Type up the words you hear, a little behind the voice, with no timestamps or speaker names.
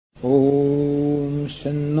ॐ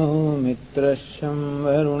शन्नो मित्रश्चं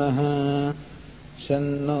वरुणः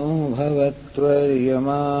शन्नो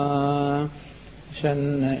भवत्वर्यमा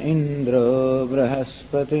शन्न इन्द्रो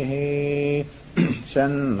बृहस्पतिः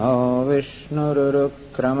शन्नो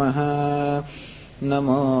विष्णुरुक्रमः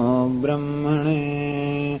नमो ब्रह्मणे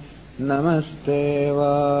नमस्ते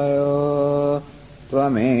वायो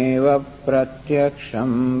त्वमेव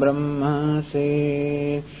प्रत्यक्षं ब्रह्मासि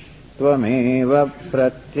त्वमेव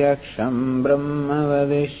प्रत्यक्षं ब्रह्म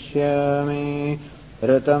वदिष्यामि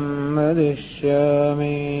ऋतं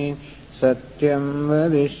वदिष्यामि सत्यं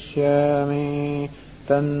वदिष्यामि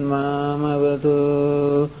तन्मामवतु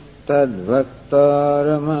तद्वक्तारमवतु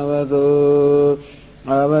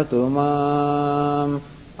अवतु माम्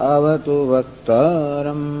अवतु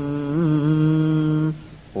वक्तारम्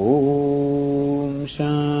ॐ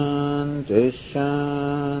शान्ति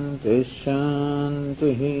शान्ति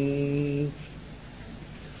शान्तिः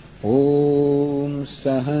ॐ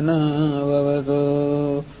सहनाववतु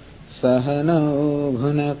सहनौ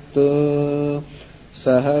भुनक्तु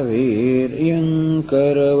सह वीर्यङ्करवावहै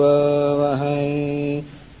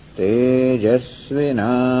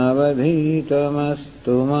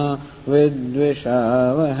तेजस्विनावधीतमस्तु मा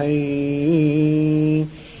विद्विषावहै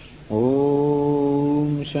ॐ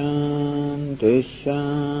शान्ति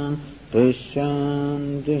शान्ति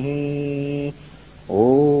शान्तिः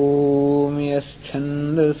ॐ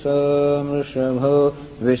यश्छन्दसा वृषभो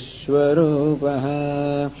विश्वरूपः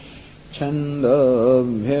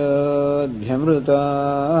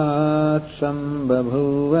छन्दोभ्योऽध्यमृतात्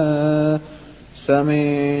सम्बभूव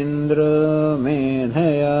समेन्द्रो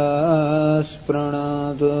मेधया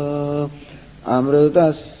स्पृणोतु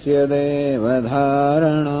अमृतस्य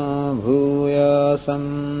देवधारणो भूयासं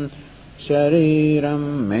शरीरं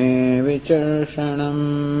मे विचर्षणम्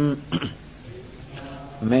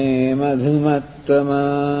मे मधुमत्तमा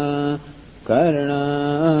कर्णाभ्यां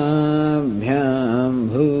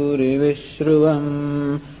भूरिविश्रुवम्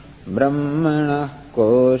ब्रह्मणः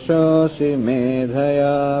कोशोऽसि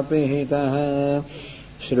मेधया पिहितः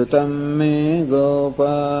श्रुतं मे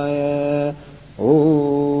गोपाय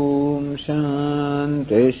ॐ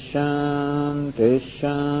शान्ति शान्ति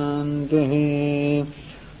शान्तिः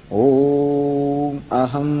ॐ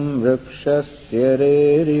अहं वृक्षस्य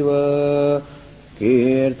रेरिव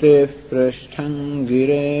कीर्तिः पृष्ठं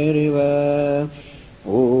गिरेरिव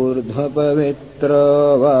ऊर्ध्वपवित्रो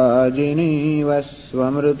वाजिनीव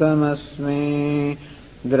स्वमृतमस्मि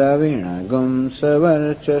द्रविणगुं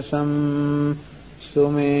सवर्चसं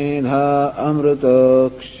सुमेधा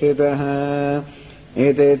अमृतोक्षितः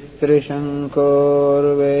इति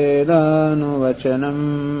त्रिशङ्कोर्वेदानुवचनम्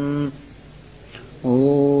ॐ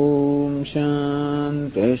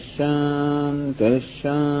शान्ति शान्ति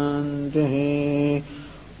शान्तिः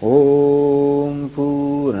ॐ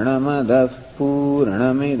पूर्णमदः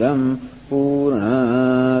पूर्णमिदं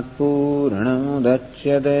पूर्णात्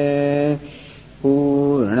पूर्णमुदच्यते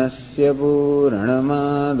पूर्णस्य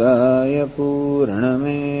पूर्णमादाय पूर्णमेवावशिष्यते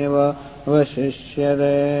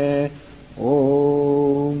ॐ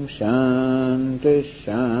शान्ति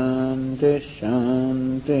शान्ति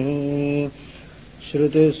शान्तिः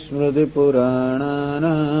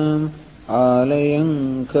श्रुतिस्मृतिपुराणानाम् आलयं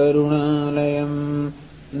करुणालयं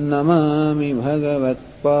नमामि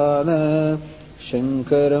भगवत्पाद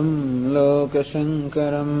शङ्करं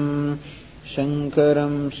लोकशङ्करम्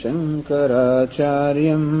शङ्करं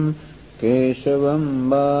शङ्कराचार्यं केशवं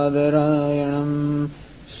बादरायणं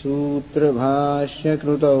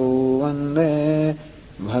सूत्रभाष्यकृतौ वन्दे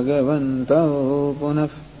भगवन्तौ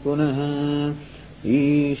पुनः पुनः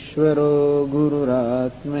ईश्वरो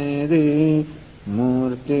गुरुरात्मेति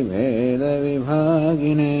मूर्तिभेदविभागिने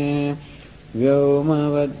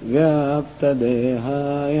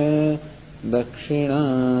व्योमवद्व्याप्तदेहाय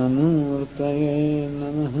दक्षिणामूर्तये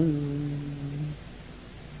नमः।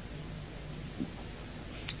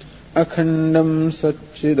 अखण्डं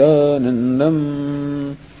सच्चिदानन्दम्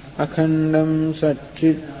अखण्डं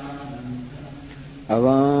सच्चित्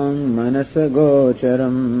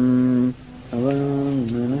अवाङ्मनसगोचरम्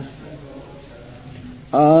अवाङ्मनस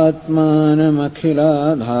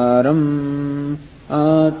आत्मानमखिलाधारम्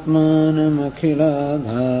आत्मानमखिलाधारम्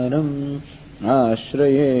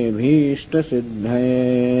आश्रयेऽभीष्टसिद्धये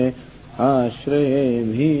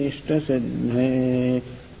आश्रयेऽभीष्टसिद्धये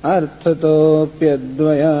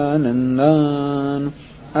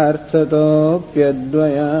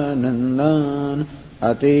अर्थतोऽप्यद्वयानन्दान्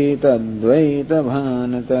अतीतद्वैतभानतः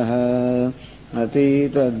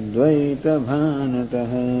अतीतद्वैतभानतः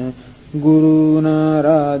गुरूनाराध्यवेदान्त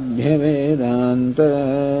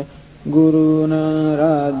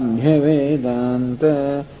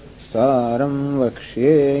सारं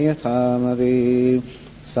वक्ष्ये यथामति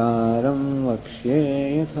सारं वक्ष्ये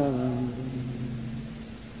यथामति।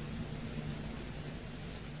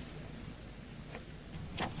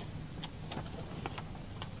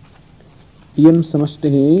 इयं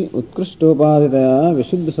समष्टिः उत्कृष्टोपाधितया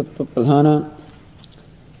विशुद्धसत्त्वप्रधाना.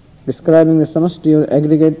 Describing the samashti or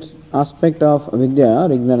aggregate aspect of avidya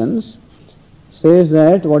or ignorance, says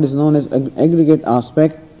that what is known as aggregate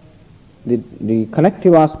aspect, the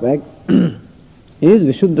collective aspect, is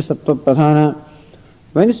Vishuddha Sattva Pradhana.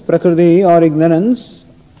 When this Prakriti or ignorance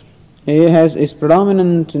is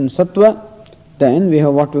predominant in Sattva, then we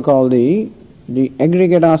have what we call the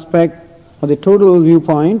aggregate aspect or the total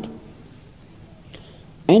viewpoint,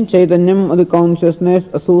 and Chaitanyam or the consciousness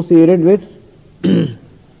associated with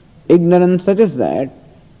ignorance such as that,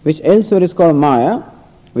 which elsewhere is called Maya,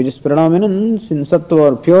 which is predominance in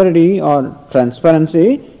Sattva or purity or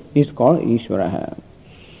transparency, is called Ishvara.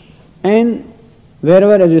 And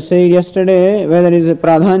wherever, as we said yesterday, where there is a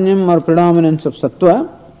pradhanyam or predominance of Sattva,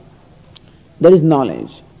 there is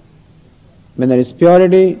knowledge. When there is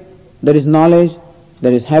purity, there is knowledge,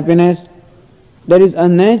 there is happiness, there is a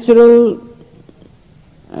natural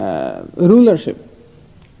rulership.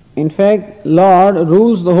 In fact, Lord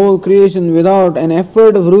rules the whole creation without an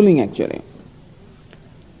effort of ruling actually.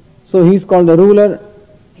 So he is called the ruler,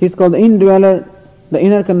 he is called the indweller, the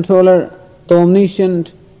inner controller, the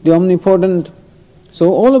omniscient, the omnipotent.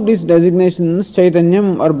 So all of these designations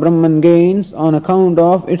Chaitanyam or Brahman gains on account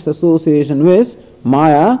of its association with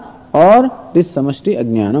Maya or this Samashti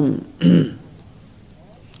Ajnanam.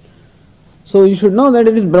 So you should know that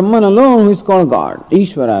it is Brahman alone who is called God,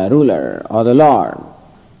 Ishvara, ruler, or the Lord.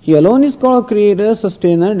 He alone is called creator,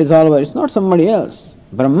 sustainer, dissolver. It's not somebody else.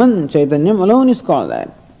 Brahman, Chaitanyam alone is called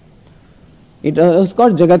that. It is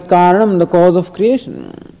called Jagat Karanam, the cause of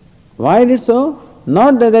creation. Why is it so?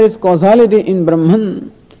 Not that there is causality in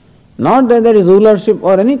Brahman, not that there is rulership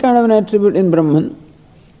or any kind of an attribute in Brahman.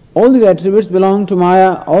 All these attributes belong to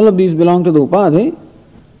Maya, all of these belong to the Upadhi.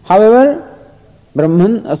 However,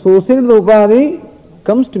 Brahman associated with Upadhi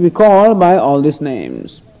comes to be called by all these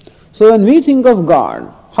names. So when we think of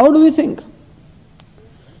God, how do we think?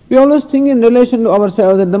 We always think in relation to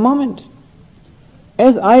ourselves at the moment.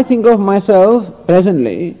 As I think of myself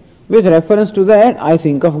presently, with reference to that, I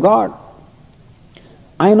think of God.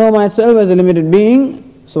 I know myself as a limited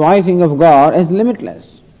being, so I think of God as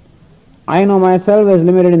limitless. I know myself as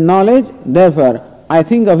limited in knowledge, therefore I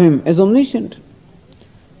think of Him as omniscient.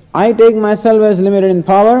 I take myself as limited in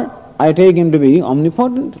power, I take Him to be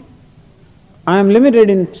omnipotent. I am limited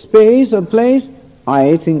in space or place,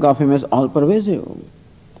 I think of Him as all-pervasive.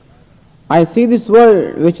 I see this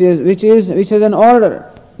world which is an order.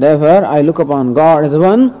 Therefore, I look upon God as the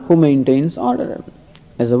one who maintains order,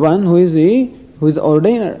 as the one who is the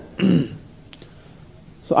ordainer.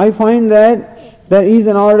 So I find that there is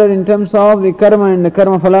an order in terms of the karma and the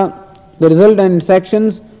karma phala, the result and its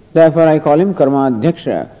actions. Therefore, I call him karma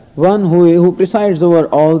adhyaksha, one who presides over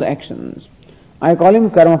all the actions. I call him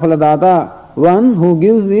karma phala data, one who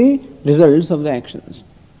gives the results of the actions.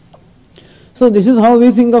 So this is how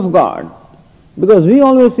we think of God. Because we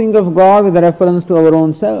always think of God with reference to our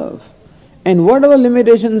own self. And whatever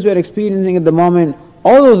limitations we are experiencing at the moment,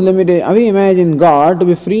 all those limitations, we imagine God to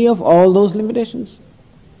be free of all those limitations.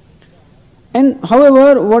 And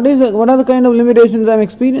however, what are the kind of limitations I am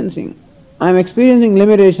experiencing? I am experiencing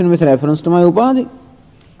limitation with reference to my upadhi.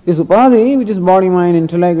 This upadhi, which is body, mind,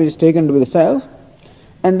 intellect, which is taken to be the self,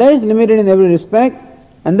 and that is limited in every respect,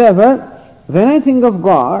 and therefore, when I think of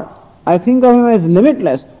God, I think of Him as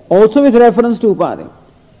limitless, also with reference to upadhi.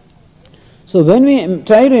 So when we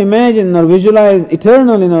try to imagine or visualize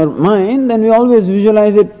eternal in our mind, then we always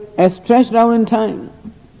visualize it as stretched out in time.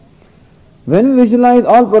 When we visualize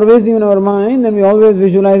all pervasive in our mind, then we always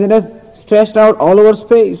visualize it as stretched out all over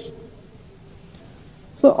space.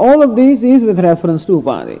 So all of this is with reference to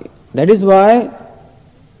upadhi. That is why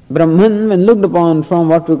Brahman, when looked upon from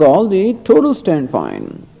what we call the total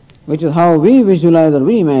standpoint, which is how we visualize or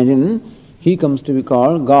we imagine, he comes to be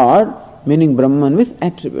called God, meaning Brahman with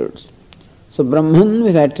attributes. So Brahman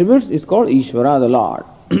with attributes is called Ishvara, the Lord.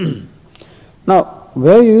 Now,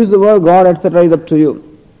 where you use the word God, etc. is up to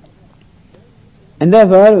you. And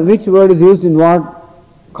therefore, which word is used in what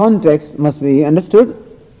context must be understood.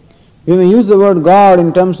 We may use the word God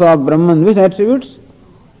in terms of Brahman with attributes,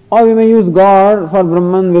 or we may use God for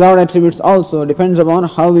Brahman without attributes also, depends upon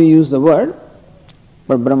how we use the word.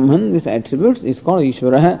 But Brahman with attributes is called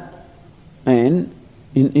Ishvara, and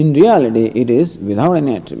in reality it is without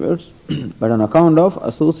any attributes, but on account of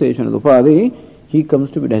association with Upadhi, he comes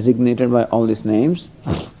to be designated by all these names.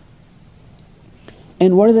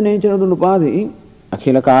 And what is the nature of the upadhi?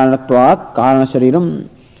 Akhila karanatvat karana shariram.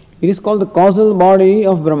 It is called the causal body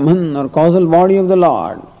of Brahman or causal body of the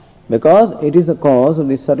Lord because it is the cause of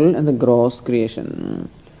the subtle and the gross creation.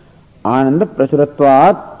 Ananda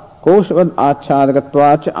prachuratvat koshavad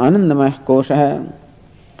achadakatvat anandamah kosha.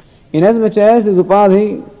 Inasmuch as this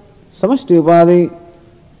upadhi, samashti upadhi,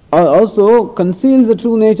 also conceals the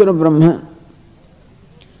true nature of Brahman.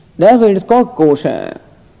 Therefore it is called kosha.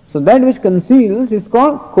 So that which conceals is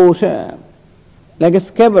called kosha. Like a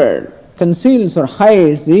scabbard conceals or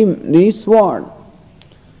hides the sword.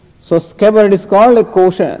 So scabbard is called a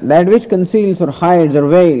kosha, that which conceals or hides or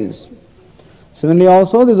veils. Similarly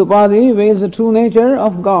also this upadhi veils the true nature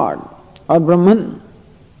of God or Brahman.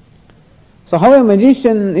 So how a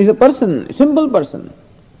magician is a person, a simple person.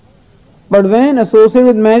 But when associated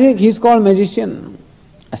with magic, he is called magician.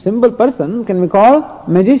 A simple person can be called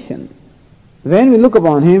magician. When we look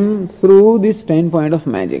upon him through the standpoint of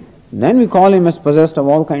magic, then we call him as possessed of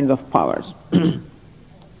all kinds of powers.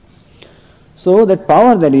 So that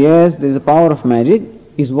power that he has, there is the power of magic,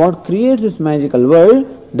 is what creates this magical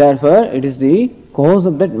world. Therefore, it is the cause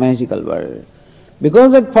of that magical world.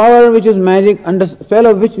 Because that power which is magic, under spell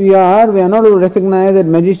of which we are not able to recognize that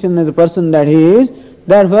magician as the person that he is.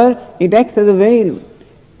 Therefore, it acts as a veil.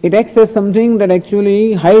 It acts as something that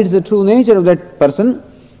actually hides the true nature of that person.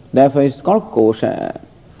 Therefore, it is called kosha.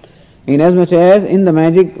 Inasmuch as in the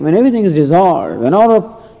magic, when everything is dissolved,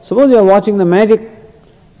 suppose you are watching the magic,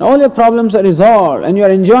 all your problems are resolved and you are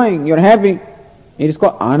enjoying, you are happy, it is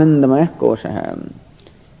called anandamaya kosha.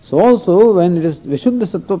 So also when it is Vishuddha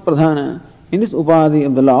Sattva Pradhana, in this upadhi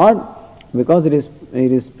of the Lord, because it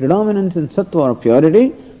is predominance in sattva or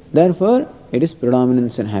purity, therefore it is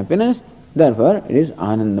predominance in happiness, therefore it is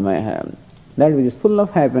anandamaya. That which is full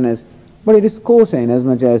of happiness, but it is kosha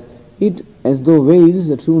inasmuch as it as though veils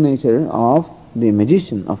the true nature of the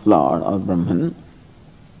magician of Lord or Brahman.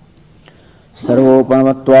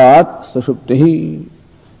 Sarvopanavatvat sushuptihi.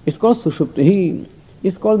 It's called sushuptihi.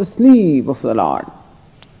 It's called the sleep of the Lord.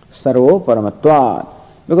 Sarvopanavatvat.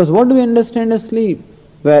 Because what do we understand as sleep?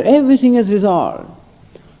 Where everything is resolved.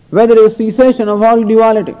 Where there is cessation of all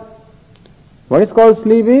duality. What is called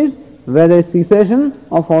sleep is where there is cessation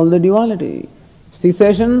of all the duality.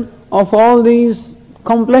 Cessation of all these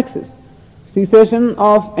complexes. Cessation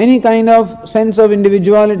of any kind of sense of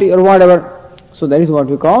individuality or whatever. So that is what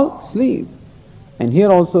we call sleep. And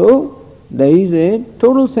here also there is a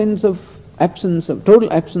total total absence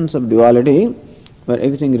of duality, where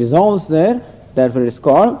everything resolves there. Therefore it is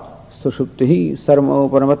called sushuptihi, sarmo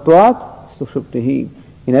paramatvat sushuptihi.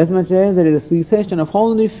 Inasmuch as there is a cessation of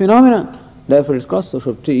all the phenomena, therefore it is called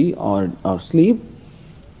sushupti or sleep.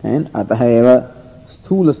 And ataheva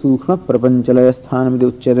sthula sukshma prapanchalaya sthanam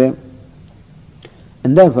iti uchyate.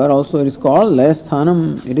 And therefore also it is called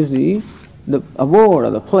layasthanam. It is the abode or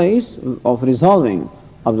the place of resolving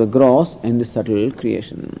of the gross and the subtle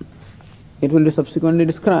creation. It will be subsequently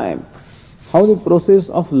described how the process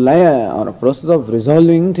of laya or a process of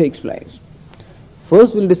resolving takes place.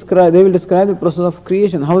 First they will describe the process of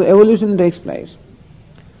creation, how the evolution takes place.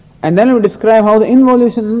 And then we will describe how the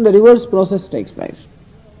involution, the reverse process takes place.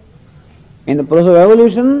 In the process of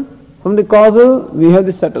evolution, from the causal we have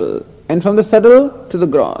the subtle, and from the subtle to the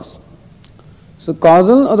gross. So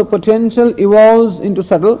causal or the potential evolves into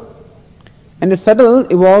subtle, and the subtle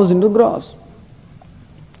evolves into gross.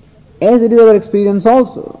 As it is our experience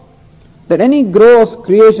also, that any gross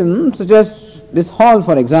creation, such as this hall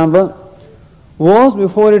for example, was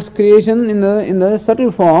before its creation in the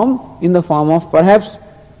subtle form, in the form of perhaps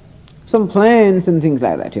some plans and things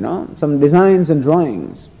like that, some designs and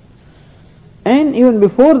drawings. And even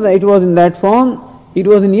before that it was in that form, it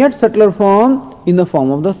was in yet subtler form, in the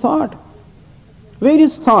form of the thought.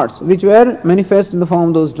 Various thoughts which were manifest in the form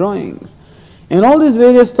of those drawings. And all these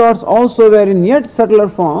various thoughts also were in yet subtler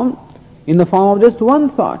form, in the form of just one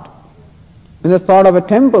thought. When the thought of a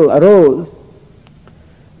temple arose,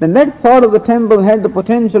 then that thought of the temple had the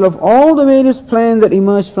potential of all the various plans that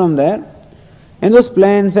emerged from there, and those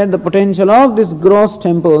plans had the potential of this gross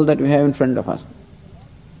temple that we have in front of us.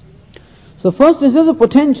 So first this is a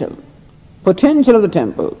potential of the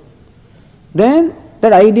temple. Then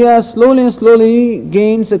that idea slowly and slowly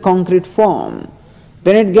gains a concrete form.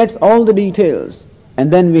 Then it gets all the details,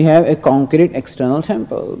 and then we have a concrete external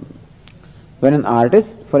temple. When an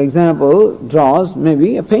artist, for example,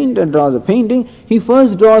 maybe a painter draws a painting, he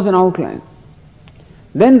first draws an outline,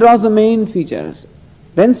 then draws the main features,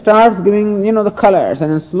 then starts giving, the colors,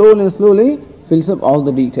 and then slowly fills up all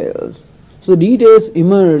the details. So details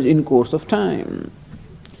emerge in course of time.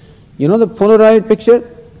 The Polaroid picture,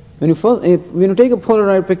 when you take a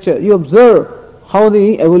Polaroid picture, you observe how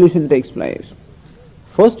the evolution takes place.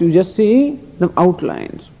 First you just see the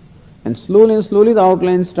outlines, and slowly the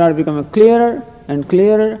outlines start becoming clearer and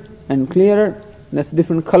clearer and clearer. There's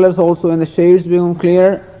different colors also, and the shades become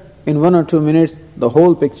clear. In 1 or 2 minutes the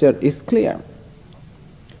whole picture is clear.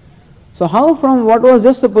 So how from what was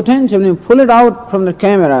just the potential, when you pull it out from the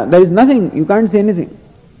camera, there is nothing, you can't see anything.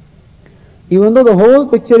 Even though the whole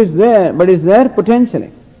picture is there, but it's there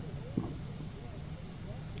potentially.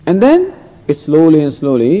 And then it slowly and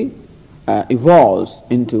slowly evolves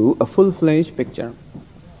into a full-fledged picture.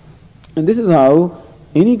 And this is how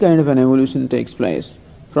any kind of an evolution takes place.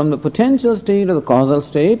 From the potential state or the causal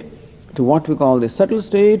state to what we call the subtle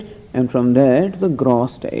state, and from there to the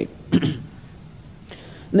gross state.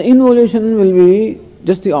 The involution will be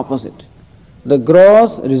just the opposite. The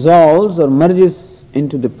gross resolves or merges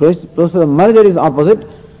into the process of merger is opposite.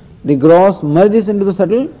 The gross merges into the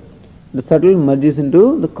subtle merges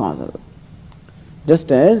into the causal.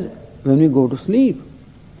 Just as when we go to sleep.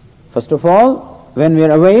 First of all, when we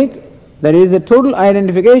are awake, there is a total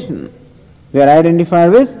identification. We are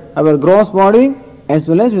identified with our gross body as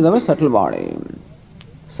well as with our subtle body.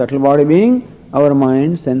 Subtle body being our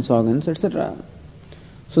mind, sense organs, etc.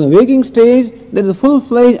 So in the waking stage, there is a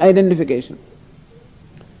full-fledged identification.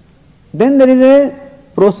 Then there is a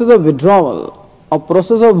process of withdrawal, a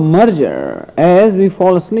process of merger as we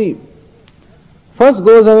fall asleep. First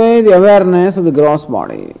goes away the awareness of the gross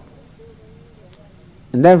body.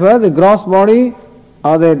 And therefore the gross body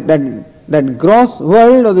or that gross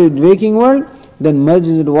world or the waking world then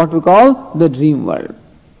merges into what we call the dream world.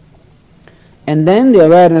 And then the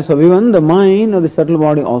awareness of even the mind or the subtle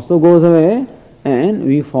body also goes away and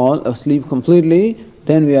we fall asleep completely.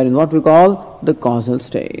 Then we are in what we call the causal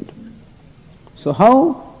state. So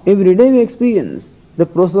how every day we experience the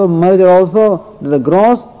process of merger also, the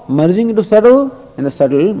gross merging into subtle and the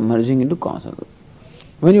subtle merging into causal.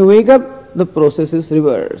 When you wake up, the process is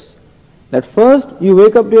reversed. That first you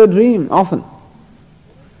wake up to your dream often.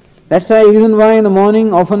 That's the reason why in the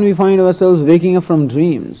morning often we find ourselves waking up from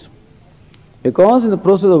dreams. Because in the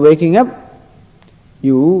process of waking up,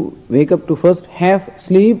 you wake up to first half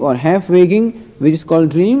sleep or half waking, which is called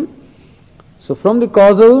dream. So from the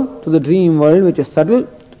causal to the dream world, which is subtle,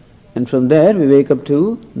 and from there we wake up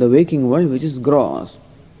to the waking world, which is gross.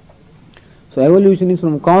 So evolution is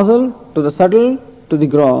from causal to the subtle to the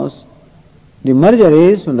gross. The merger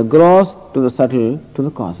is from the gross to the subtle to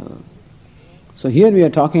the causal. So here we are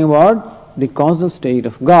talking about the causal state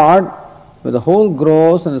of God, where the whole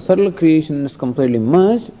gross and the subtle creation is completely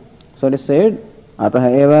merged. So it is said,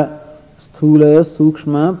 Ataha eva sthula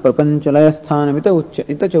sukshma prapanchalaya sthanamita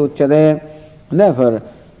ita cha uchyate. Therefore,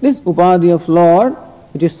 this upadhi of Lord,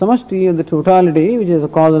 which is samashti of the totality, which is a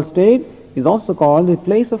causal state, is also called the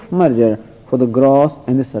place of merger for the gross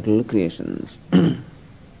and the subtle creations.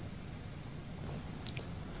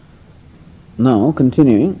 Now,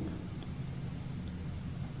 continuing.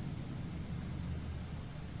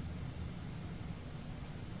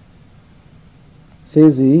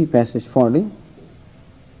 Says the passage 40.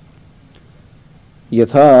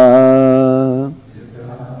 Yatha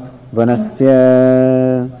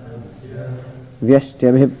vanasya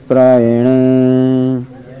vyastyabhiprayena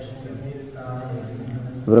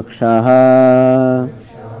vrikshaha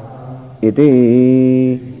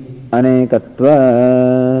iti anekatva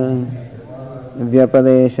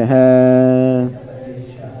vyapadeshaha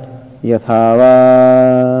yathava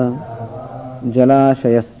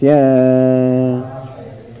jalashayasya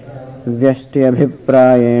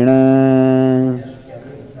vyastyabhiprayena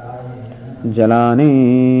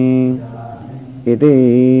jalani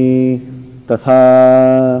iti tatha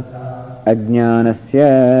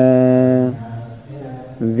ajnanasya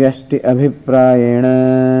vyashti abhiprayena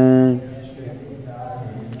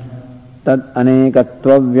tad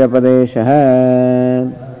anekatva vyapadeshaha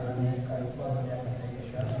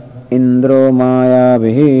indro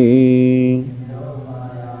mayabhihi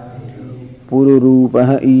पुरुरूपः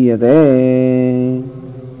ईयते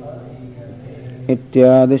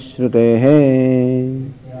इत्यादि श्रुतेः.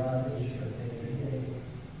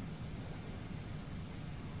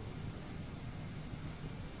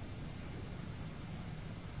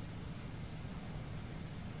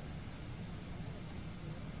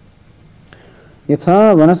 यथा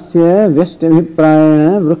वनस्य व्यष्ट्यभिप्रायेण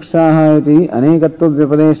वृक्षाः इति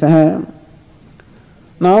अनेकत्वव्यपदेशः.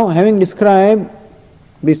 Now, having described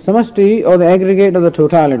the samashti or the aggregate of the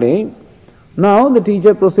totality, now the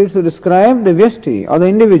teacher proceeds to describe the vyashti or the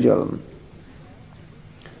individual.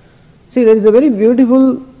 See, there is a very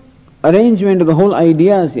beautiful arrangement of the whole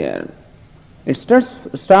ideas here. It starts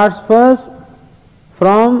first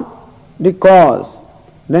from the cause.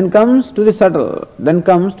 then comes to the subtle, then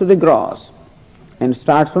comes to the gross, and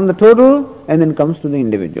starts from the total and then comes to the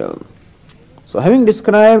individual. So having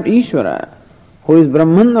described Ishvara, who is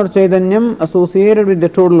Brahman or Chaitanyam associated with the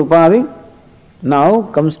total Upadi, now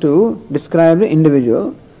comes to describe the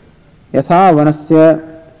individual. Yatha vanasya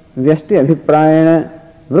vyasti abhiprayena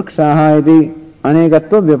vrikshaha iti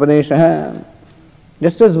anekatva vyapadeshaha.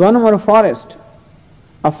 Just as one or a forest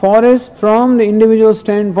from the individual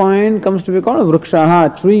standpoint comes to be called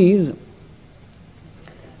vrikshaha, trees.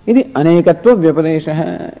 Iti anekatva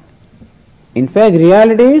vyapadeshaha. In fact,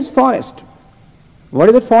 reality is forest. What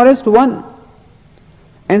is the forest? One.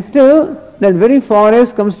 And still, that very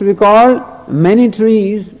forest comes to be called many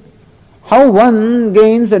trees. How one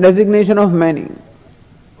gains the designation of many?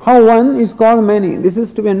 How one is called many? This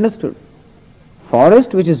is to be understood.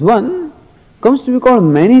 Forest, which is one, comes to be called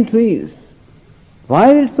many trees.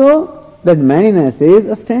 Why is it so? That manyness is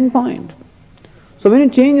a standpoint. So when you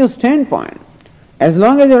change your standpoint, as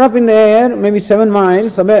long as you're up in the air, maybe 7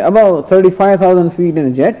 miles, above 35,000 feet in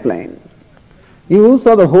a jet plane, you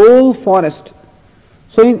saw the whole forest.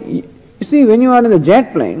 So you see, when you are in the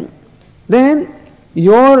jet plane, then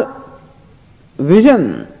your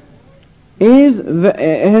vision has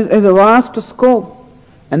a vast scope,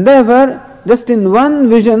 and therefore just in one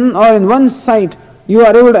vision or in one sight you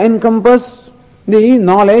are able to encompass the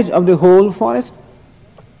knowledge of the whole forest.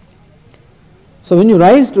 So when you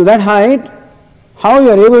rise to that height, how you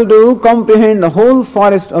are able to comprehend the whole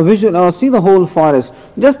forest or vision or see the whole forest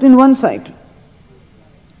just in one sight.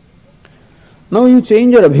 Now you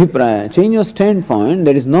change your abhipraya, change your standpoint,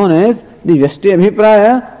 that is known as the Vyasti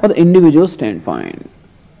abhipraya or the individual standpoint.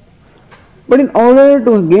 But in order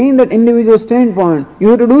to gain that individual standpoint, you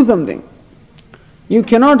have to do something. You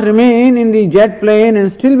cannot remain in the jet plane and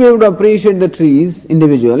still be able to appreciate the trees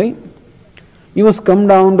individually. You must come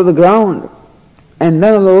down to the ground, and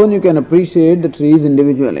then alone you can appreciate the trees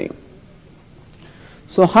individually.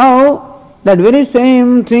 So how that very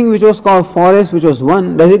same thing which was called forest, which was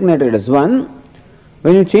one, designated as one,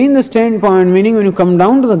 when you change the standpoint, meaning when you come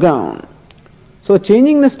down to the ground, so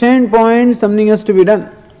changing the standpoint, something has to be done.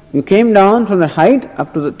 You came down from the height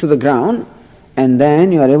up to the ground, and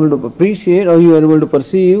then you are able to appreciate or you are able to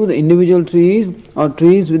perceive the individual trees or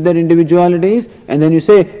trees with their individualities, and then you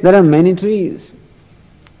say there are many trees.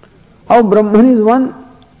 How Brahman is one,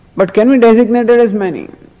 but can be designated as many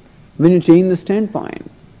when you change the standpoint.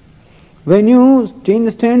 When you change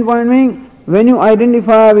the standpoint, meaning when you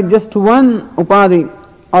identify with just one upadi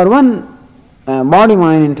or one body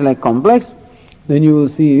mind intellect complex, then you will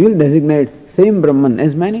see, you will designate same Brahman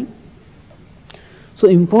as many. So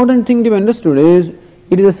important thing to be understood is,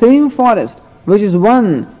 it is the same forest which is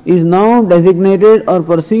one is now designated or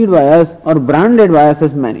perceived by us or branded by us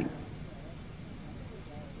as many.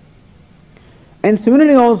 And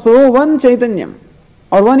similarly also one Chaitanyam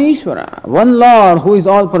or one Ishvara, one Lord who is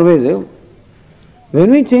all pervasive. When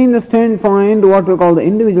we change the standpoint to what we call the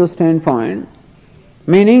individual standpoint,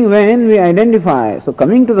 meaning when we identify, so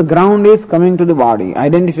coming to the ground is coming to the body,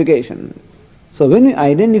 identification. So when we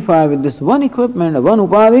identify with this one equipment, one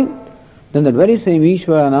upadi, then that very same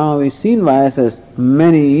Ishvara now is seen by us as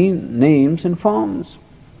many names and forms.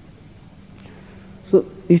 So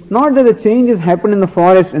it's not that the change has happened in the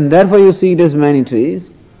forest and therefore you see it as many trees,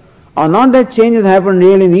 or not that change has happened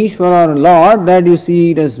really in Ishvara or Lord that you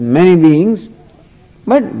see it as many beings,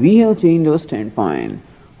 but we have changed our standpoint.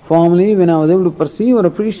 Formerly, when I was able to perceive or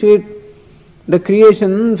appreciate the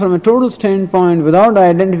creation from a total standpoint without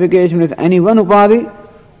identification with any one upadi,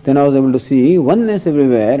 then I was able to see oneness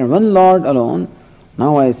everywhere and one Lord alone.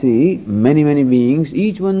 Now I see many, many beings,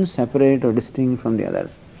 each one separate or distinct from the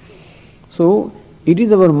others. So, it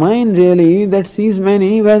is our mind really that sees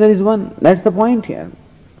many where there is one. That's the point here.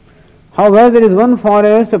 How where there is one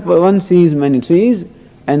forest, one sees many trees,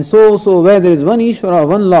 and so where there is one Ishvara,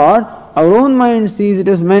 one Lord, our own mind sees it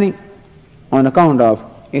as many on account of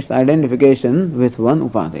its identification with one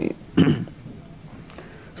upadi.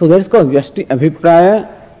 So that is called Vyasti Abhipraya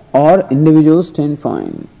or individual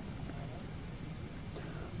standpoint.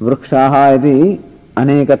 Vrikshaha iti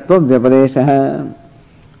anekatva vyapadeshaha.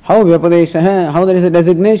 How vyapadeshaha? How there is a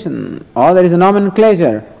designation or there is a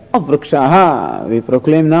nomenclature of vrikshaha. We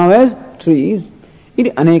proclaim now as trees. Iti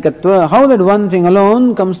anekatva. How that one thing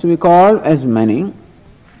alone comes to be called as many.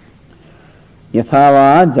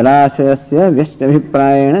 Yathava jalashayasya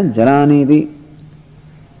vyastabhiprayena jalaniti.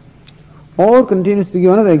 Or continues to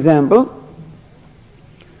give another example.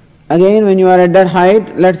 Again, when you are at that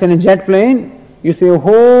height, let's say in a jet plane, you see a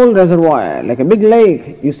whole reservoir, like a big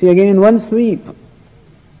lake, you see again in one sweep.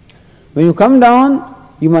 When you come down,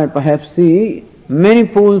 you might perhaps see many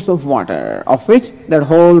pools of water, of which that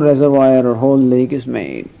whole reservoir or whole lake is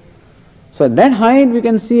made. So at that height we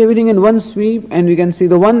can see everything in one sweep and we can see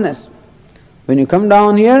the oneness. When you come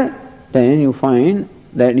down here, then you find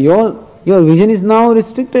that your vision is now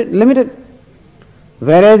restricted, limited.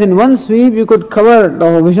 Whereas in one sweep you could cover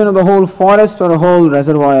the vision of the whole forest or a whole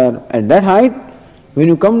reservoir. At that height, when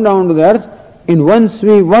you come down to the earth, in one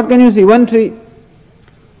sweep, what can you see? One tree.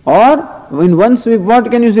 Or in one sweep, what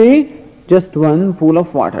can you see? Just one pool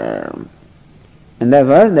of water. And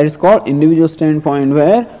therefore, that is called individual standpoint,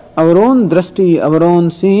 where our own drashti, our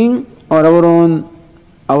own seeing, or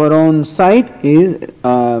our own sight is,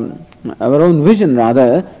 our own vision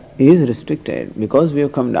rather, is restricted because we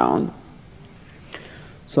have come down.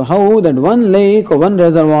 So how that one lake or one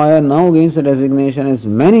reservoir now gains the designation as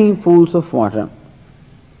many pools of water.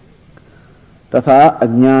 तथा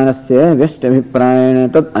अज्ञानस्य व्यष्टभिप्रायेण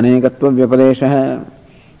तत् अनेकत्व व्यपदेशः.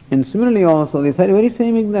 And similarly also this very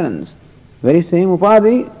same ignorance, very same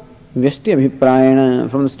upadhi, vyashti abhiprayena,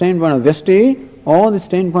 from the standpoint of vyashti or the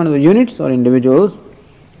standpoint of the units or individuals,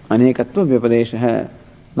 anekatva vyapadesha.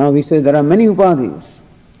 Now we say there are many upadhis.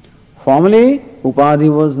 Formerly upadhi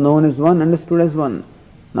was known as one, understood as one.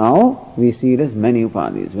 Now we see it as many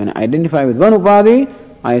upadhis. When I identify with one upadhi,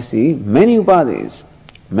 I see many upadhis,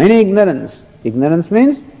 many ignorance. Ignorance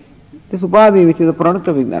means this upadhi which is a product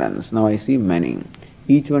of ignorance. Now I see many,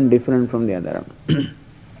 each one different from the other.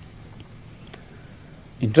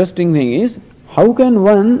 Interesting thing is, how can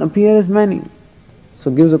one appear as many?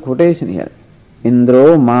 So gives a quotation here.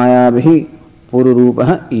 Indro mayabhi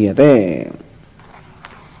pururupaha iyate.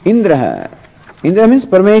 Indra. Indra means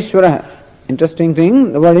Parameshwara. Interesting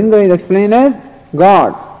thing, the word Indra is explained as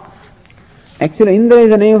God. Actually Indra is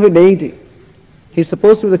the name of a deity. He is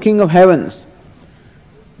supposed to be the king of heavens.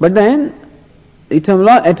 But then,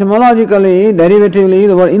 etymologically, derivatively,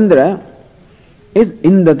 the word Indra is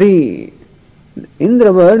Indati.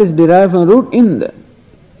 Indra word is derived from the root Ind.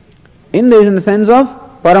 Ind is in the sense of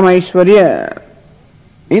Paramaishwarya.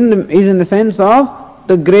 Ind is in the sense of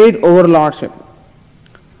the great overlordship.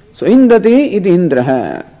 So Indati iti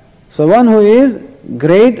Indraha. So one who is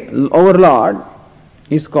great overlord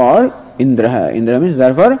is called Indraha. Indra means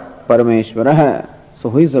therefore Parameshwaraha. So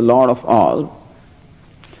who is the Lord of all?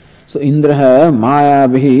 So Indraha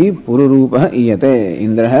Mayabhi Pururupaha Iyate.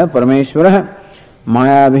 Indraha Parameshwaraha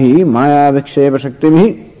Mayabhi Maya Vikshepa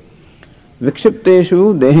Shaktibihi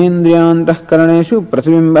Vikshipteshu Dehendriyantah Karaneshu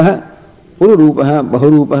Pratibimbaha Pururupaha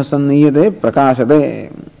Bahurupaha Sanniyate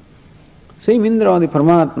Prakashate. Same Indra, the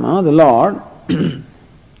Paramatma, the Lord,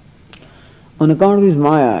 on account of his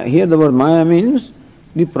Maya. Here the word Maya means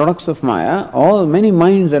the products of Maya, all many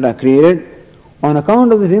minds that are created on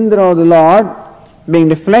account of this Indra, the Lord, being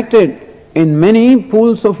reflected in many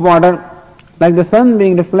pools of water, like the sun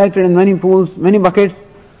being reflected in many pools, many buckets,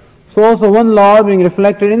 so also one Lord being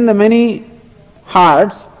reflected in the many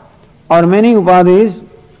hearts or many upadhis,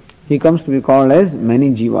 he comes to be called as many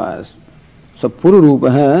jivas. So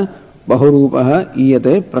Pururupaha Bahurupaha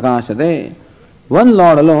Iyate Prakashate. One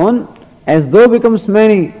Lord alone as though becomes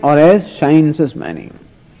many or as shines as many.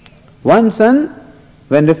 One sun,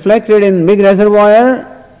 when reflected in big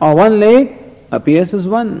reservoir or one lake, appears as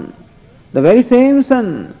one. The very same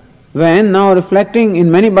sun, when now reflecting in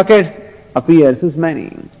many buckets, appears as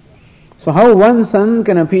many. So how one sun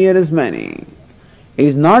can appear as many? It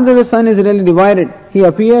is not that the sun is really divided, he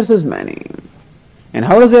appears as many. And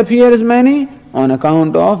how does he appear as many? On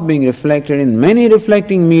account of being reflected in many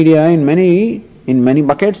reflecting media, in many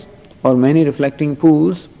buckets or many reflecting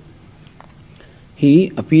pools,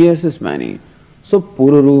 he appears as many. So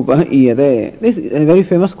Pururupaha Iyate. This is a very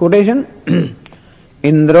famous quotation.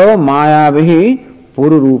 Indro Mayabhi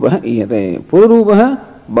Pururupaha Iyate. Pururupaha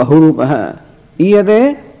Bahurupaha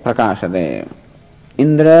Iyate Prakashate.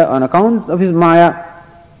 Indra, on account of his Maya,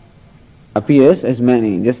 appears as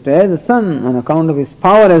many, just as the sun, on account of his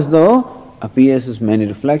power as though, appears as many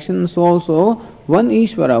reflections. So also one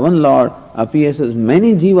Ishvara, one Lord, appears as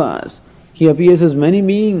many jivas. He appears as many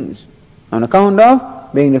beings on account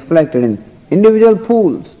of being reflected in individual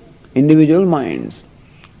pools, individual minds.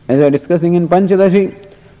 As we are discussing in Panchadashi,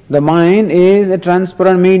 the mind is a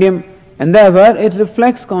transparent medium and therefore it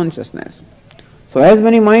reflects consciousness. So as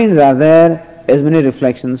many minds are there, as many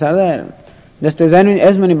reflections are there. Just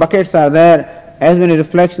as many buckets are there, as many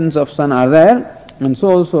reflections of sun are there, and so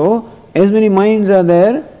also as many minds are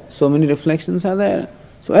there, so many reflections are there.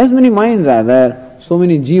 So as many minds are there, so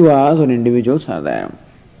many jivas or individuals are there.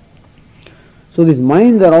 So these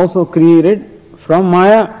minds are also created from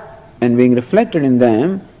Maya and being reflected in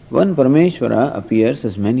them, one Parameshwara appears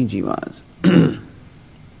as many jivas.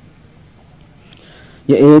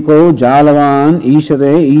 Ye eko jalavan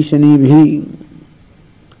ishate ishanibhi.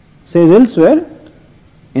 Says elsewhere,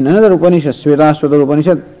 in another Upanishad, Shvetashvatara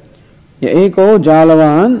Upanishad, Ye eko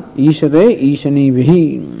jalavan ishate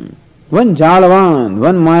ishanibhi. One jalavan,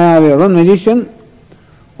 one mayavi, one magician,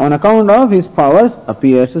 on account of his powers,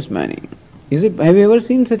 appears as many. Have you ever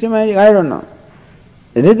seen such a magic? I don't know.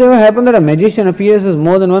 Did it ever happen that a magician appears as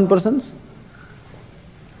more than one person?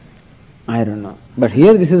 I don't know. But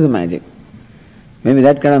here this is a magic. Maybe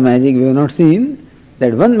that kind of magic we have not seen,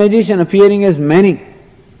 that one magician appearing as many.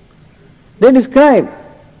 They describe,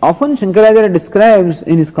 often Shankaracharya describes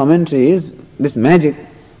in his commentaries this magic,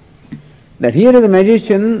 that here is a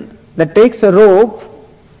magician that takes a rope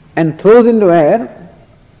and throws into air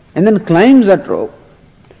and then climbs that rope.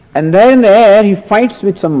 And there in the air he fights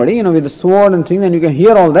with somebody, with a sword and things, and you can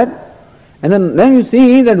hear all that. And then you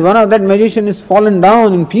see that one of that magician is fallen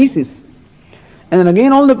down in pieces. And then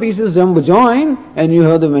again all the pieces join and you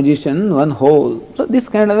hear the magician one whole. So this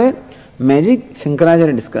kind of a magic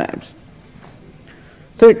Shankaracharya describes.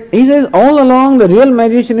 So he says all along the real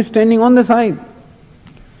magician is standing on the side.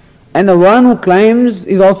 And the one who climbs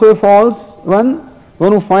is also a false one.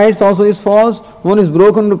 One who fights also is false. One is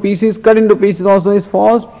broken to pieces, cut into pieces also is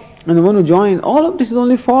false. And the one who joins, all of this is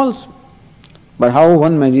only false. But how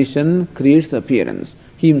one magician creates appearance.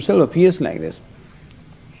 He himself appears like this.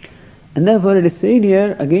 And therefore it is said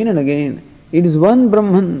here again and again, it is one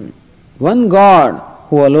Brahman, one God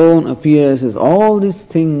who alone appears as all these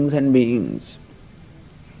things and beings.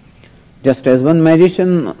 Just as one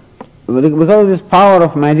magician, because of his power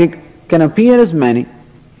of magic, can appear as many.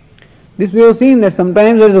 This we have seen that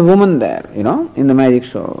sometimes there is a woman there, in the magic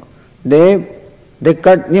show. They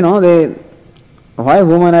cut, why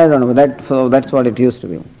woman, I don't know, so that's what it used to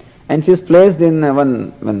be. And she is placed in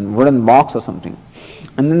one wooden box or something.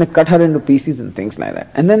 And then they cut her into pieces and things like that.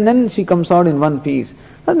 And then she comes out in one piece.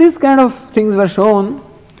 And these kind of things were shown.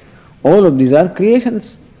 All of these are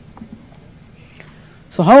creations.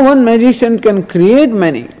 So how one magician can create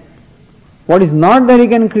many? What is not that he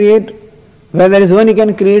can create? Where there is one he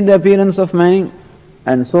can create the appearance of many.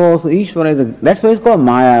 And so also Ishvara is that's why it's called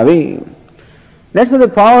Mayavi. That's why the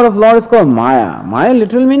power of Lord is called Maya. Maya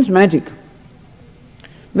literally means magic,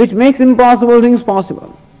 which makes impossible things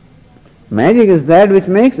possible. Magic is that which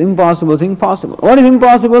makes impossible things possible. What is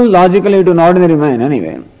impossible logically to an ordinary man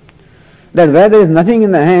anyway? That where there is nothing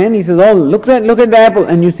in the hand, he says, oh, look at the apple,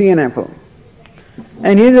 and you see an apple.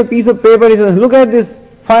 And here's a piece of paper, he says, look at this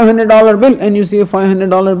 $500 bill, and you see a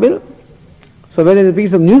 $500 bill. So where there is a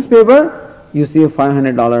piece of newspaper, you see a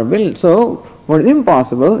 $500 bill. So what is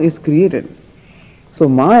impossible is created. So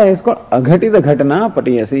Maya is called Aghatita Ghatana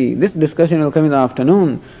Patiyasi. This discussion will come in the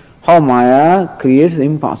afternoon. How Maya creates the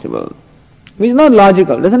impossible, which is not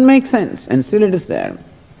logical, doesn't make sense, and still it is there.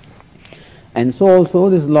 And so also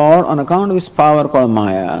this Lord, on account of his power called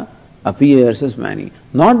Maya, appears as many.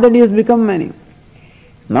 Not that he has become many.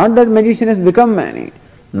 Not that magician has become many.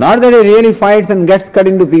 Not that he really fights and gets cut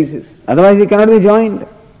into pieces. Otherwise he cannot be joined.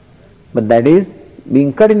 But that is,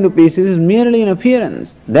 being cut into pieces is merely an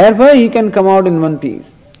appearance. Therefore he can come out in one piece.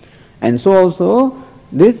 And so also,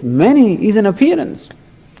 this many is an appearance.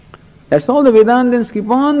 That's all the Vedantins keep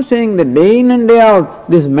on saying that day in and day out,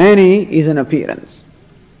 this many is an appearance.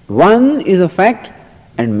 One is a fact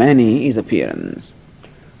and many is appearance.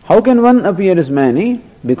 How can one appear as many?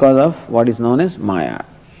 Because of what is known as Maya.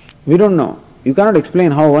 We don't know. You cannot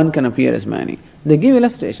explain how one can appear as many. They give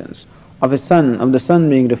illustrations of the sun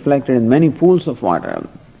being reflected in many pools of water,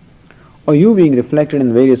 or you being reflected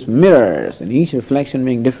in various mirrors, and each reflection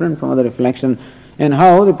being different from other reflection, and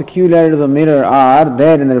how the peculiarities of the mirror are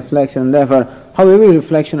there in the reflection, and therefore how every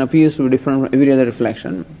reflection appears to be different from every other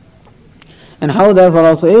reflection, and how therefore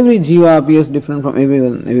also every jiva appears different from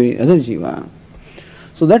every other jiva.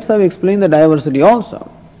 So that's how we explain the diversity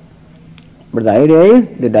also. But the idea is,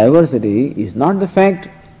 the diversity is not the fact,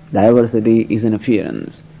 diversity is an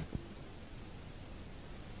appearance.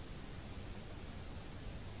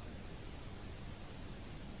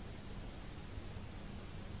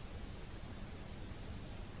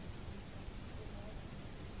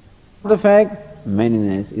 The fact,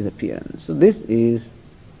 manyness is appearance. So this is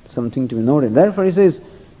something to be noted. Therefore he says,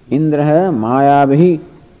 Indraha Mayabhi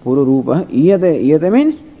Pururupa Iyate. Iyate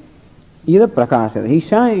means Iyate Prakasata. He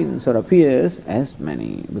shines or appears as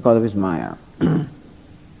many because of his Maya.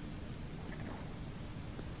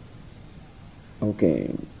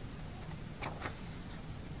 Okay.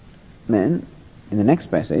 Then, in the next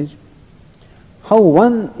passage, how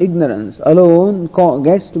one ignorance alone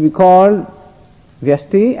gets to be called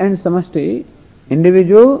Vyasti and Samasti,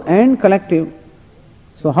 individual and collective.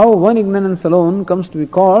 So how one ignorance alone comes to be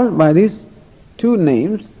called by these two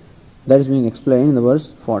names that is being explained in the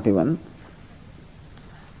verse 41.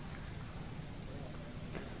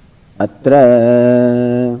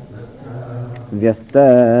 Atra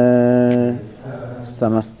vyasta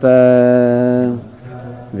samasta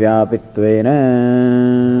vyapitvena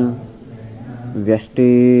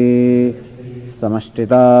vyashti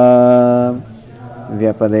samashtita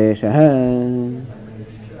vyapadesha.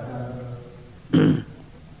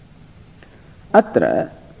 Atra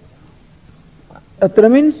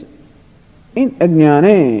means in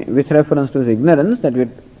ajnane, with reference to his ignorance that we are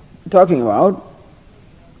talking about.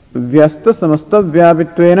 Vyasta samasta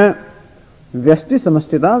vyapitvena vyasti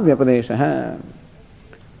samastita vyapadesha.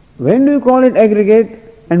 When do you call it aggregate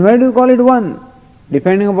and when do you call it one?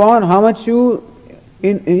 Depending upon how much you,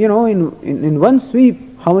 in one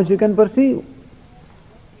sweep, how much you can perceive.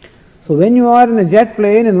 So when you are in a jet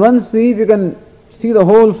plane, in one sweep you can see the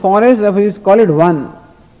whole forest, therefore you call it one.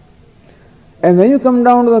 And when you come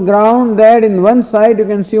down to the ground, that in one side you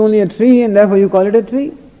can see only a tree and therefore you call it a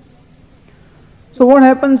tree. So what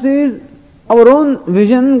happens is, our own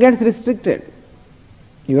vision gets restricted.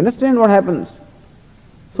 You understand what happens?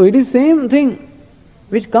 So it is same thing,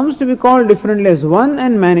 which comes to be called differently as one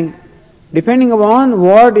and many, depending upon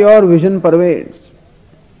what your vision pervades.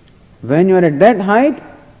 When you are at that height,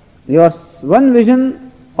 your one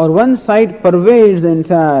vision or one sight pervades the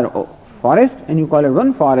entire forest and you call it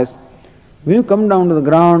one forest. When you come down to the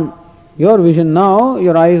ground, your vision now,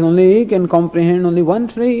 your eyes only can comprehend only one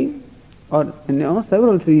tree or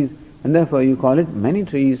several trees, and therefore you call it many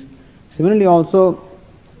trees. Similarly also,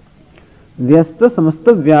 vyasta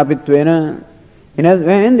samasta vyapitvena.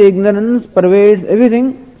 When the ignorance pervades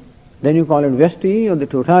everything, then you call it vyashti or the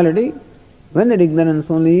totality. When that ignorance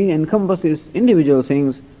only encompasses individual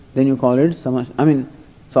things, then you call it when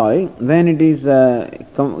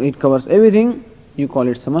it covers everything, you call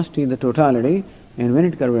it samashti, the totality, and when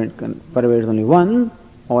it pervades only one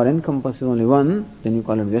or encompasses only one, then you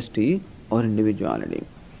call it vyashti or individuality.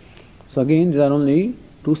 So again, these are only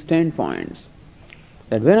two standpoints.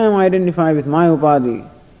 That when I am identified with my upadhi,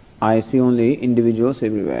 I see only individuals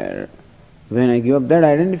everywhere. When I give up that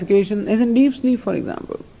identification, as in deep sleep for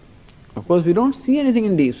example, of course we don't see anything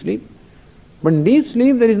in deep sleep, but in deep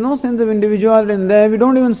sleep there is no sense of individuality, and there we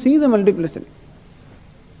don't even see the multiplicity.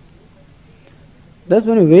 Thus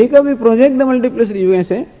when we wake up we project the multiplicity, you can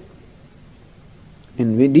say.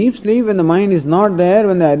 In deep sleep, when the mind is not there,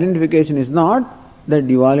 when the identification is not, the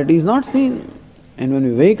duality is not seen. And when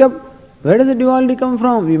we wake up, where does the duality come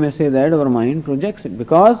from? We may say that our mind projects it,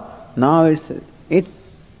 because now its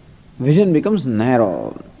vision becomes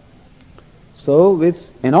narrow. So with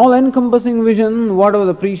an all-encompassing vision, what was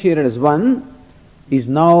appreciated as one is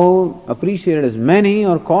now appreciated as many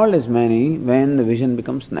or called as many when the vision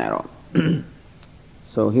becomes narrow.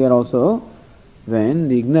 So here also, when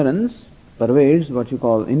the ignorance pervades what you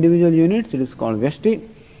call individual units, it is called vyashti.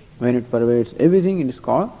 When it pervades everything, it is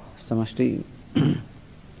called samashti.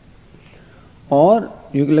 Or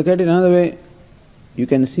you can look at it another way. You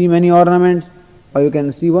can see many ornaments, or you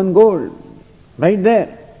can see one gold right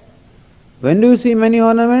there. When do you see many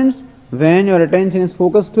ornaments? When your attention is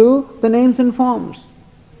focused to the names and forms.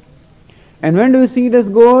 And when do you see it as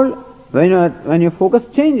gold? When your focus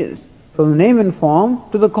changes from name and form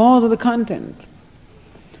to the cause of the content.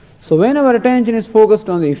 So when our attention is focused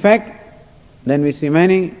on the effect, then we see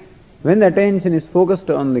many. When the attention is focused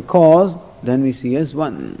on the cause, then we see as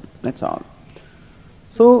one. That's all.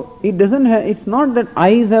 So it's not that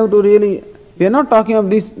eyes have to really, we are not talking of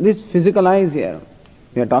this physical eyes here.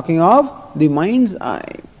 We are talking of the mind's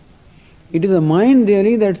eye. It is the mind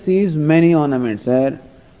really that sees many ornaments there.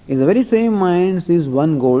 It's the very same mind sees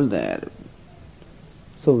one gold there.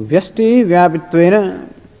 So vyashti vyapitvena.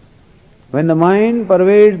 When the mind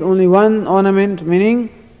pervades only one ornament, meaning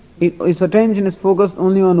its attention is focused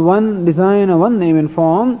only on one design or one name and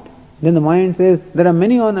form, then the mind says there are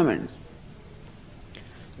many ornaments.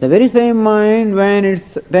 The very same mind, when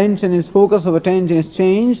its attention, its focus of attention is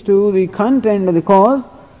changed to the content of the cause,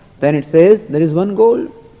 then it says there is one goal.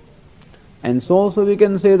 And so also we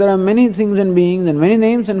can say there are many things and beings and many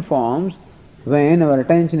names and forms when our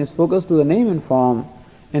attention is focused to the name and form,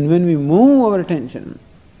 and when we move our attention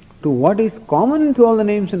to what is common to all the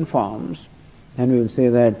names and forms, then we will say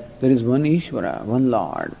that there is one Ishvara, one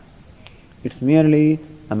Lord. It's merely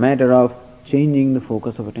a matter of changing the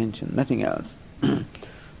focus of attention, nothing else.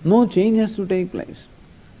 No change has to take place.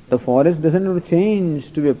 The forest doesn't have to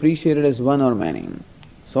change to be appreciated as one or many.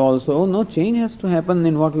 So also no change has to happen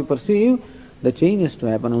in what we perceive, the change has to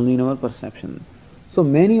happen only in our perception. So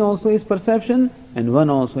many also is perception and one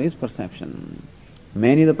also is perception.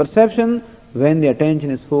 Many the perception when the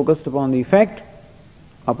attention is focused upon the effect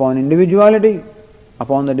upon individuality,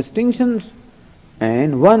 upon the distinctions,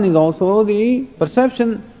 and one is also the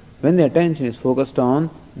perception when the attention is focused on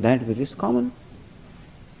that which is common.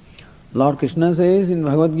 Lord Krishna says in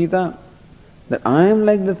Bhagavad Gita that I am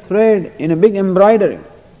like the thread in a big embroidery.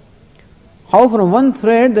 How from one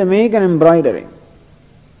thread they make an embroidery,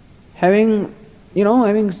 having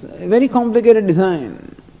a very complicated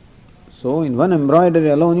design. So in one embroidery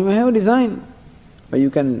alone you may have a design, but you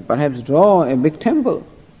can perhaps draw a big temple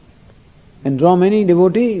and draw many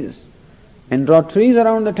devotees and draw trees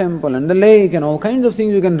around the temple and the lake and all kinds of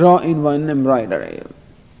things you can draw in one embroidery.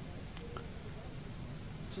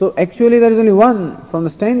 So actually there is only one. From the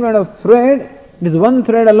standpoint of thread, it is one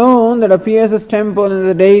thread alone that appears as temple and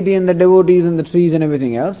the deity and the devotees and the trees and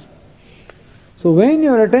everything else. So when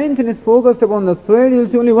your attention is focused upon the thread, you will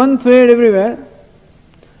see only one thread everywhere.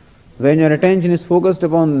 When your attention is focused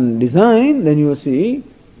upon design, then you will see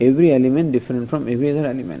every element different from every other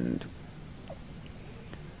element.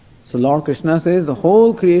 So Lord Krishna says, the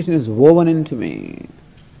whole creation is woven into me.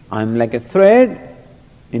 I am like a thread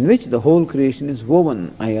in which the whole creation is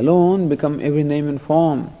woven. I alone become every name and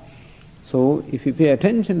form. So if you pay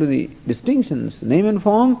attention to the distinctions, name and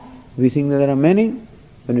form, we think that there are many.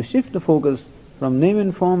 When we shift the focus from name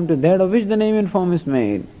and form to that of which the name and form is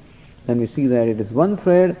made, then we see that it is one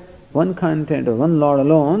thread, one content, or one Lord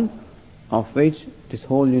alone, of which this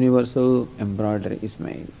whole universal embroidery is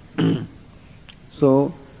made.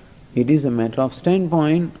 So it is a matter of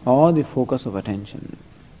standpoint or the focus of attention.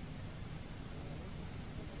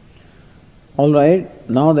 Alright,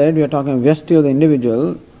 now that we are talking vyasti of the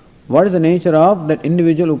individual, what is the nature of that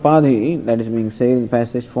individual upadhi that is being said in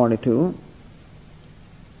passage 42?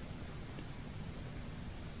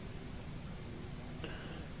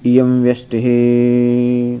 Iyam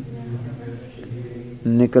vyashtihi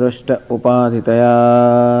nikrishta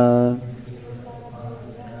upadhitaya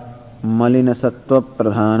malina sattva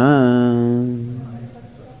pradhana.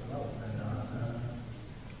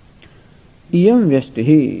 Iyam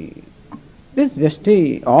vyashtihi. This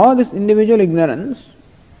vyashti or this individual ignorance,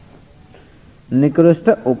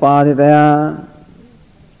 nikrishta upadhitaya,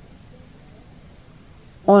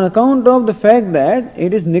 on account of the fact that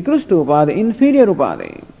it is nikrishta upadhi, inferior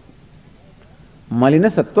upadhi.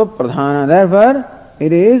 Malina sattva pradhana, therefore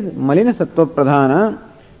it is malina sattva pradhana,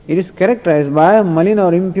 it is characterized by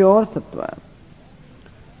malina or impure sattva.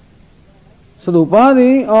 So the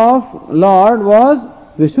upadhi of Lord was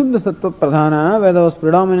Vishuddha Sattva Pradhana, where there was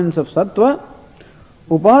predominance of Sattva.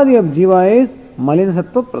 Upadhi of Jiva is Malina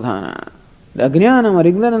Sattva Pradhana. The Ajnanam or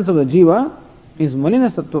ignorance of the Jiva is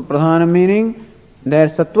Malina Sattva Pradhana, meaning their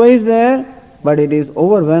Sattva is there, but it is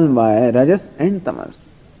overwhelmed by Rajas and Tamas,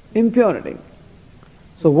 impurity.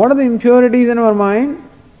 So what are the impurities in our mind?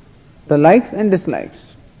 The likes and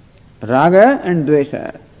dislikes, Raga and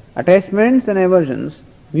Dvesha, attachments and aversions,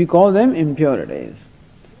 we call them impurities.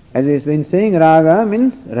 As he has been saying, Raga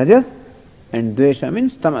means Rajas and Dvesha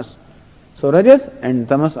means Tamas. So Rajas and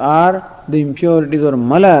Tamas are the impurities or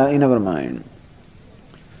Mala in our mind.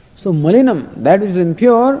 So Malinam, that which is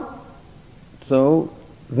impure, so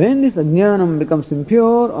when this Ajnanam becomes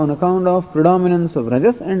impure on account of predominance of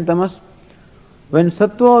Rajas and Tamas, when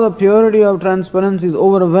Sattva, the purity of transparency, is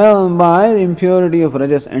overwhelmed by the impurity of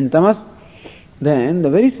Rajas and Tamas, then the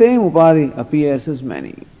very same Upadhi appears as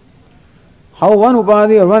many. How one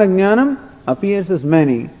upadhi or one ajnanam appears as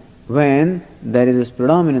many when there is this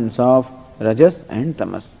predominance of rajas and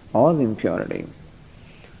tamas or the impurity.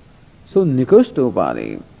 So nikrishta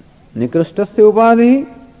upadhi, nikrishtasya upadhi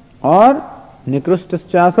or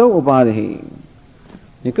nikrishtaschasau upadhi.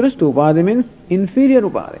 Nikrishta upadhi means inferior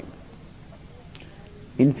upadhi.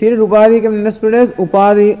 Inferior upadhi can be understood as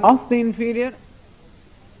upadhi of the inferior.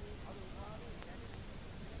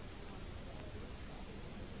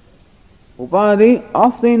 Upadhi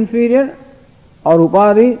of the inferior or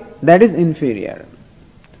upadhi that is inferior.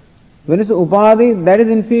 When it's upadhi that is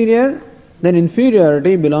inferior, then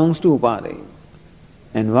inferiority belongs to upadhi.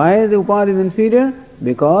 And why the upadhi is inferior?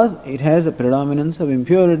 Because it has a predominance of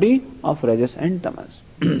impurity of rajas and tamas.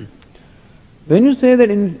 When you say that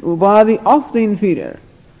upadhi of the inferior,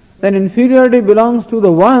 then inferiority belongs to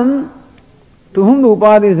the one to whom the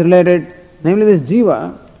upadhi is related, namely this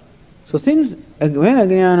jiva. So since when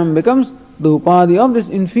ajnanam becomes the upadhi of this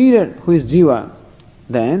inferior who is jiva,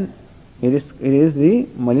 then it is the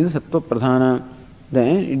malina sattva pradhana,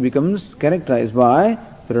 then it becomes characterized by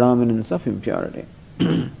predominance of impurity.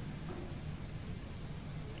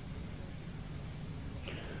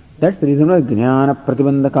 That's the reason why jnana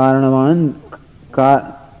pratibandha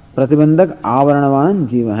pratibandhak avaranavan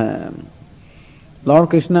jiva hai. Lord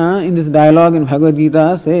Krishna in this dialogue in Bhagavad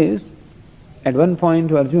Gita says At one point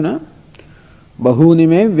to Arjuna, Bahuni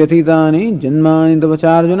me vyatitani janmani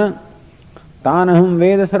tavacharjuna tanaham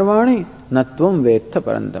veda sarvani natvam vetha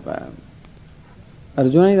parantapa.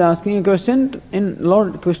 Arjuna is asking a question and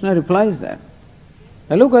Lord Krishna replies that.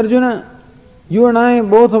 Now look Arjuna, you and I,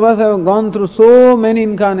 both of us have gone through so many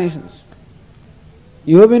incarnations.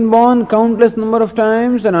 You have been born countless number of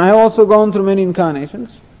times and I have also gone through many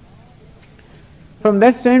incarnations. From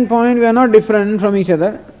that standpoint, we are not different from each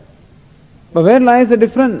other. But where lies the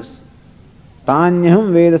difference?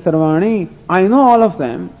 Tanyaham Veda Sarvani, I know all of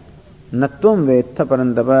them. Natvam Vetha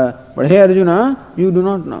Parantapa. But hey Arjuna, you do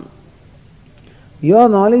not know. Your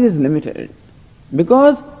knowledge is limited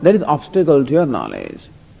because there is obstacle to your knowledge.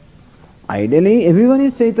 Ideally, everyone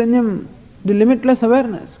is Chaitanyam, the limitless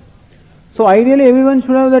awareness. So ideally, everyone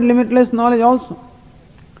should have that limitless knowledge also.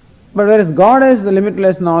 But whereas God has the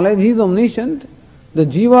limitless knowledge, He is omniscient, the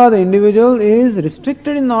jiva, the individual, is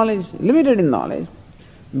restricted in knowledge, limited in knowledge,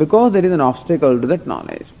 because there is an obstacle to that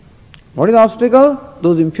knowledge. What is the obstacle?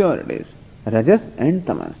 Those impurities, rajas and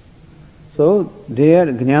tamas. So, there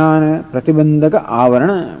jnana pratibandhaka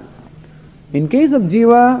avarana. In case of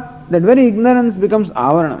jiva, that very ignorance becomes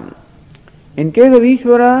avarana. In case of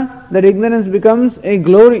Ishvara, that ignorance becomes a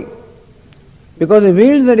glory, because he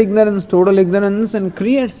wields that ignorance, total ignorance, and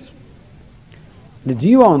creates. The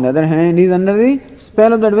jiva, on the other hand, is under the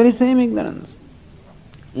spell of that very same ignorance.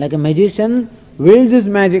 Like a magician wields his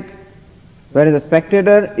magic, whereas the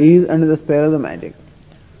spectator is under the spell of the magic.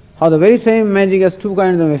 How the very same magic has two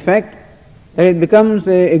kinds of effect, that it becomes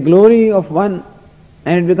a glory of one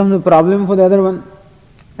and it becomes a problem for the other one.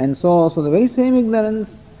 And so the very same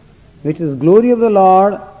ignorance, which is glory of the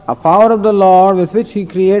Lord, a power of the Lord with which He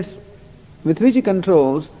creates, with which He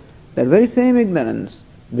controls, that very same ignorance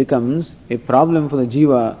becomes a problem for the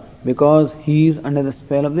jiva because he is under the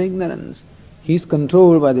spell of the ignorance. He is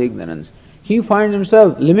controlled by the ignorance. He finds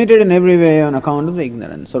himself limited in every way on account of the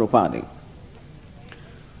ignorance or upadhi.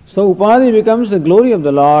 So upadhi becomes the glory of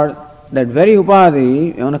the Lord. That very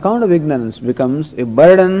upadhi, on account of ignorance, becomes a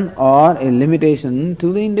burden or a limitation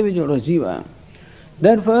to the individual or jiva.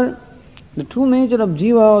 Therefore, the true nature of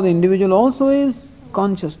jiva or the individual also is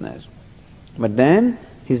consciousness. But then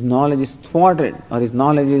his knowledge is thwarted or his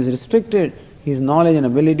knowledge is restricted. His knowledge and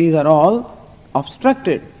abilities are all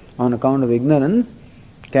obstructed on account of ignorance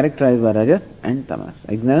characterized by rajas and tamas.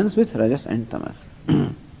 Ignorance with rajas and tamas.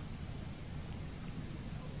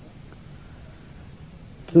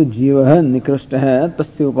 So jiva nikrishtaha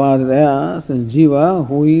tasya upadaya. Since jiva,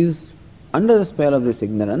 who is under the spell of this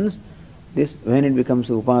ignorance, this when it becomes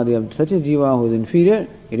upadhi of such a jiva who is inferior,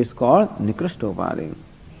 it is called nikrishta upadhi.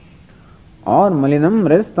 और मलिनम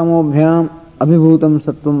रजस्तमोभ्याम अभिभूतम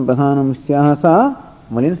सत्वम प्रधानम स्यासा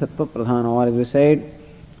मलिन सत्व प्रधान. Or as we said,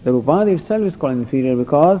 the upadhi itself is called inferior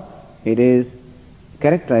because it is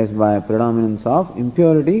characterized by predominance of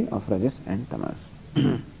impurity of rajas and tamas.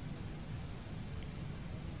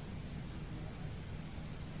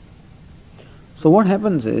 So what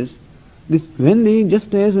happens is, this when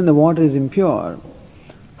just as when the water is impure,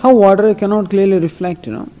 how water cannot clearly reflect,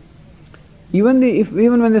 Even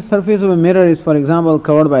when the surface of a mirror is, for example,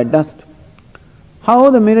 covered by dust, how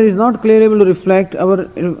the mirror is not clearly able to reflect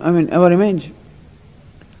our image.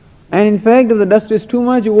 And in fact, if the dust is too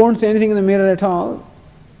much, you won't see anything in the mirror at all.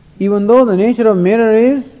 Even though the nature of mirror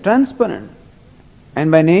is transparent, and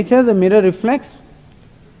by nature the mirror reflects.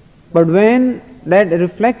 But when that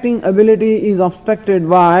reflecting ability is obstructed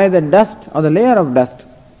by the dust or the layer of dust,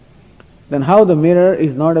 then how the mirror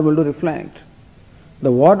is not able to reflect.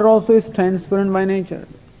 The water also is transparent by nature,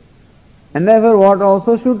 and therefore water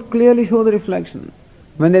also should clearly show the reflection.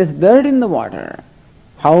 When there is dirt in the water,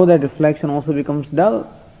 how that reflection also becomes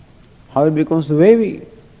dull, how it becomes wavy.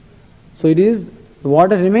 So the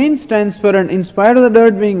water remains transparent in spite of the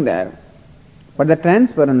dirt being there, but the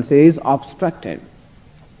transparency is obstructed.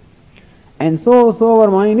 And so our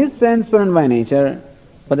mind is transparent by nature,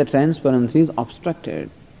 but the transparency is obstructed.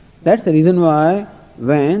 That's the reason why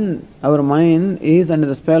when our mind is under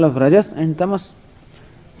the spell of rajas and tamas,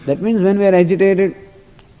 that means when we are agitated,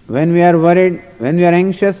 when we are worried, when we are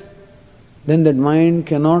anxious, then that mind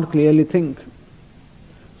cannot clearly think.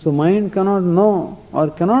 So mind cannot know or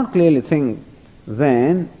cannot clearly think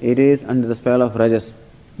when it is under the spell of rajas,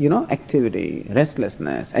 activity,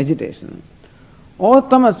 restlessness, agitation. Or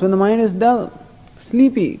tamas, when the mind is dull,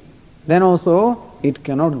 sleepy, then also it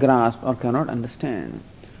cannot grasp or cannot understand.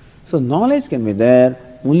 So knowledge can be there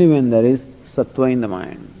only when there is sattva in the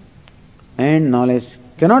mind. And knowledge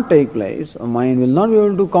cannot take place, or mind will not be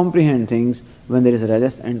able to comprehend things when there is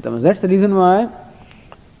rajas and tamas. That's the reason why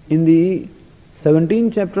in the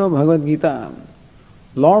 17th chapter of Bhagavad Gita,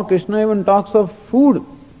 Lord Krishna even talks of food.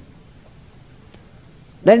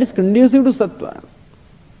 That is conducive to sattva.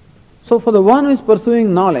 So for the one who is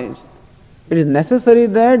pursuing knowledge, it is necessary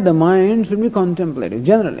that the mind should be contemplative,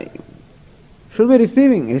 generally. Should be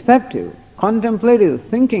receiving, receptive, contemplative,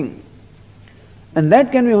 thinking. And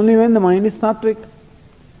that can be only when the mind is sattvic.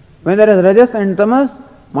 When there is rajas and tamas,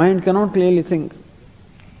 mind cannot clearly think.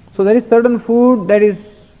 So there is certain food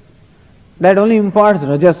that only imparts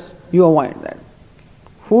rajas, you avoid that.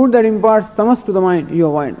 Food that imparts tamas to the mind, you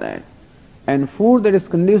avoid that. And food that is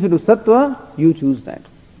conducive to sattva, you choose that.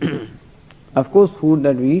 Of course, food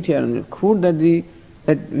that we eat here, that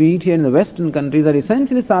we eat here in the Western countries are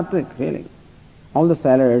essentially sattvic, really. All the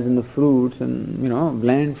salads and the fruits and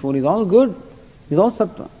bland food is all good, is all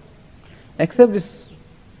sattva, except this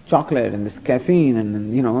chocolate and this caffeine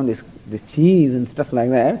and this cheese and stuff like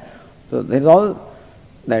that. So there is all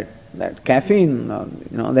that caffeine,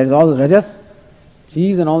 there is all rajas,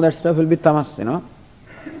 cheese and all that stuff will be tamas,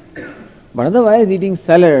 But otherwise, eating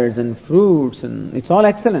salads and fruits and it's all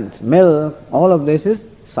excellent. Milk, all of this is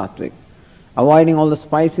sattvic. Avoiding all the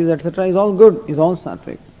spices, etc., is all good, is all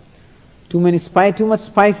sattvic. Too much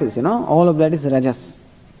spices, all of that is rajas.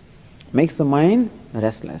 Makes the mind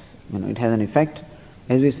restless. It has an effect,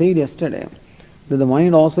 as we said yesterday, that the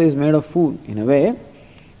mind also is made of food in a way,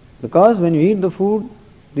 because when you eat the food,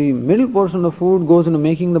 the middle portion of the food goes into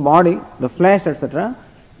making the body, the flesh, etc.,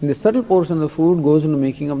 and the subtle portion of the food goes into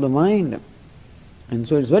making of the mind. And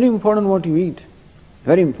so it's very important what you eat.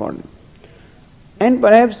 Very important. And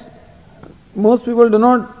perhaps most people do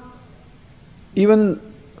not even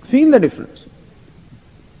feel the difference.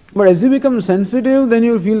 But as you become sensitive, then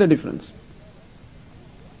you will feel the difference.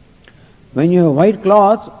 When you have white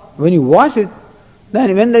cloth, when you wash it,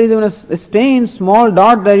 then when there is even a stain, small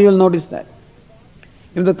dot there, you will notice that.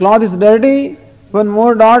 If the cloth is dirty, one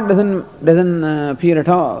more dot doesn't appear at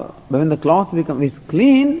all. But when the cloth is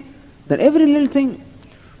clean, then every little thing.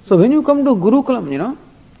 So when you come to Gurukulam,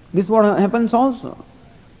 this is what happens also.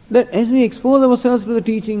 That as we expose ourselves to the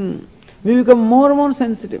teaching, we become more and more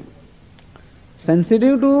sensitive.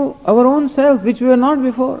 Sensitive to our own self, which we were not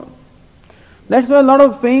before. That's why a lot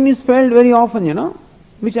of pain is felt very often,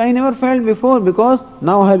 which I never felt before, because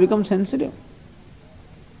now I have become sensitive.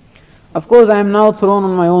 Of course, I am now thrown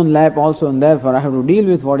on my own lap also, and therefore I have to deal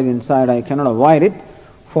with what is inside. I cannot avoid it.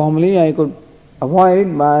 Formerly, I could avoid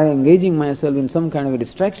it by engaging myself in some kind of a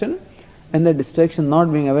distraction, and that distraction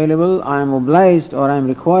not being available, I am obliged or I am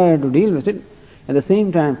required to deal with it. At the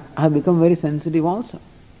same time, I have become very sensitive also.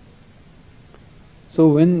 So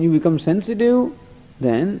when you become sensitive,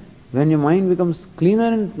 then when your mind becomes cleaner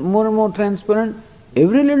and more transparent,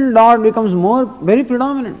 every little dot becomes very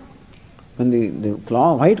predominant. When the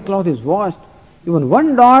white cloth is washed, even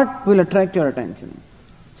one dot will attract your attention.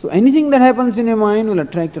 So anything that happens in your mind will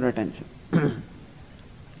attract your attention.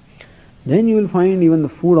 Then you will find even the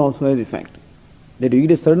food also has effect. That you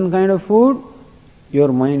eat a certain kind of food, your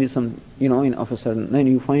mind is of a certain, then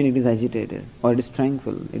you find it is agitated, or it is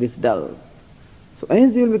tranquil, it is dull. So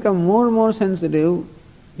as you will become more and more sensitive,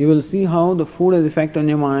 you will see how the food has effect on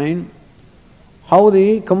your mind, how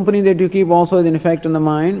the company that you keep also has an effect on the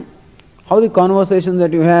mind, how the conversations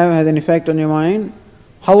that you have has an effect on your mind,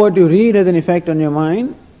 how what you read has an effect on your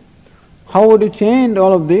mind, how what you chant,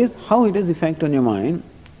 all of this, how it has effect on your mind.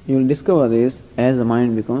 You will discover this as the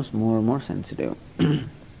mind becomes more and more sensitive.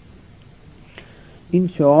 In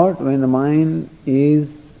short, when the mind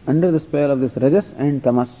is under the spell of this rajas and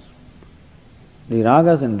tamas, the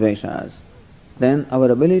ragas and dveshas, then our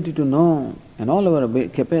ability to know and all our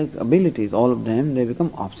abilities, all of them, they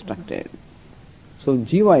become obstructed. So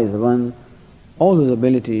jiva is one, all his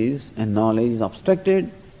abilities and knowledge is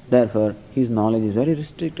obstructed, therefore his knowledge is very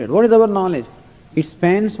restricted. What is our knowledge? It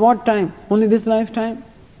spans what time? Only this lifetime.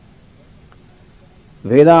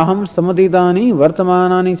 Vedaham samaditani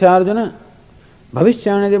vartamanani charjana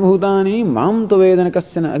bhavishyani bhutani mam tu vedana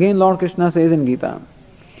kasyana. Again Lord Krishna says in Gita,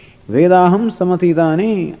 Vedaham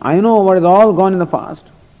samatitani, I know what is all gone in the past.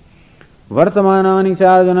 Vartamanani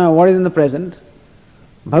charjana, what is in the present.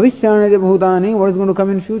 Bhavishyani bhutani, what is going to come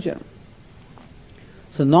in future.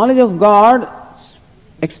 So knowledge of God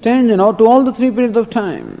extends to all the three periods of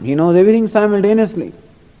time. He knows everything simultaneously.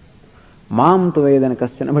 Mam tu vedana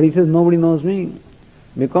kasyana. But he says nobody knows me.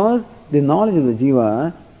 Because the knowledge of the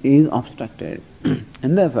jiva is obstructed.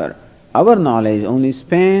 And therefore, our knowledge only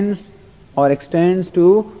spans or extends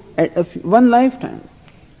to one lifetime.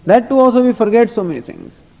 That too also we forget so many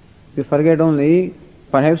things. We forget only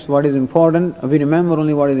perhaps what is important, we remember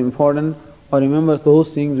only what is important, or remember those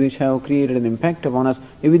things which have created an impact upon us.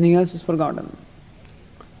 Everything else is forgotten.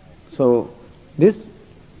 So, this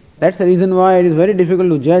That's the reason why it is very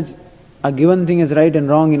difficult to judge a given thing as right and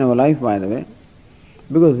wrong in our life, by the way.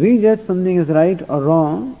 Because we judge something as right or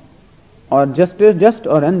wrong, or just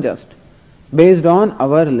or unjust, based on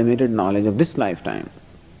our limited knowledge of this lifetime.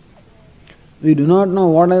 We do not know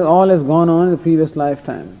what all has gone on in the previous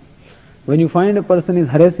lifetime. When you find a person is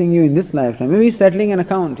harassing you in this lifetime, maybe settling an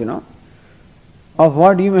account, of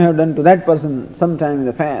what you may have done to that person sometime in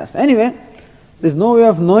the past. Anyway, there is no way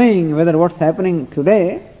of knowing whether what's happening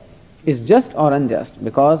today is just or unjust,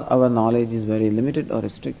 because our knowledge is very limited or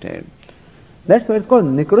restricted. That's why it's called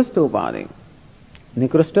Nikrusta Upadhi.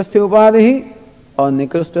 Nikrustasya Upadhi or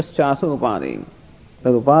Nikrustaschasu Upadhi. The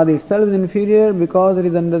Upadhi itself is inferior because it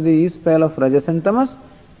is under the spell of Rajas and Tamas,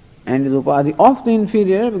 and is Upadhi of the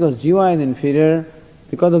inferior because Jiva is inferior.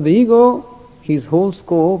 Because of the ego, his whole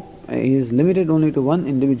scope is limited only to one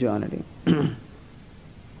individuality.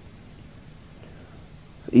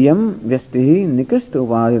 Iyam vyashtihi nikrishta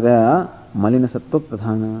upadhidaya malina sattva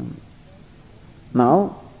pradhana.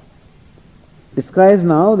 Now, describes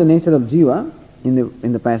now the nature of Jiva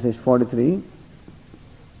in the passage 43.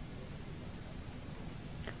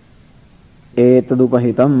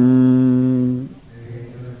 Etadupahitam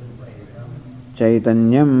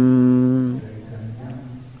chaitanyam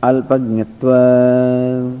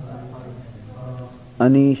alpajñatva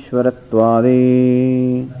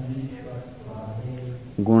anishvaratvade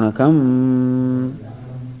gunakam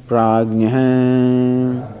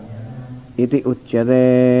prajñah iti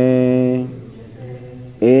uchyate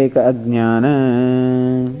eka ajnana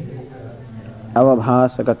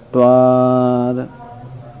avabhasakatvad.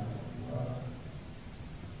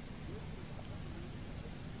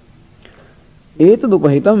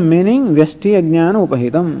 Etadupahitam meaning vyashti ajnana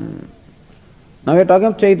upahitam. Now we are talking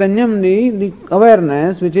of Chaitanyam, the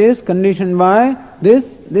awareness which is conditioned by this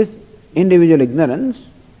individual ignorance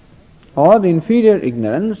or the inferior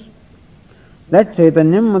ignorance. That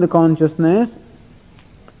Chaitanyam, the consciousness,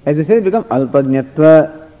 as I said, becomes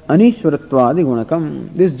alpajñatva anishvaratvadi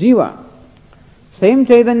gunakam. This Jiva, same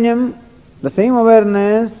Chaitanyam, the same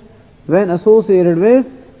awareness, when associated with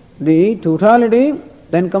the totality,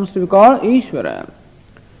 then comes to be called Ishvara.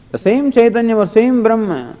 The same Chaitanya or same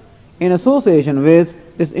Brahma in association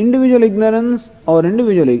with this individual ignorance or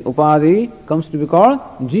individual upadhi comes to be called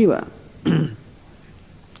Jiva.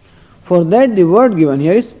 For that the word given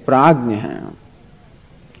here is Prajñah.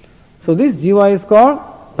 So this Jiva is called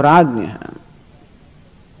Prajñah.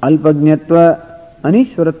 Alpajñatva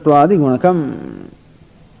anishvaratvadi gunakam.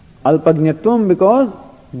 Alpajñatvam because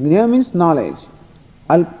Gnya means knowledge.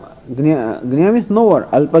 Gnya means knower.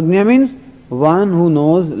 Alpajña means one who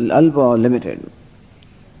knows alpa or limited.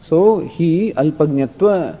 So he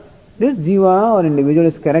alpajñatva, this Jiva or individual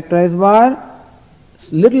is characterized by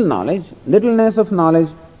little knowledge, littleness of knowledge.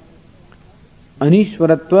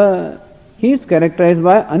 Anishvaratva, he is characterized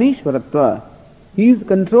by Anishvaratva. He is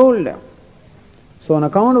controlled. So on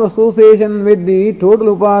account of association with the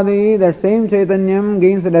total upadhi, that same Chaitanyam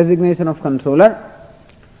gains the designation of controller.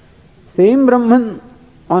 Same Brahman,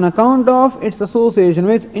 on account of its association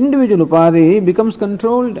with individual upadhi, becomes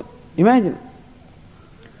controlled. Imagine.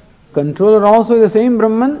 Controller also is the same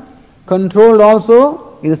Brahman, controlled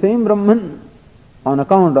also is the same Brahman, on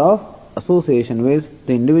account of association with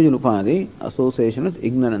the individual upadhi, association with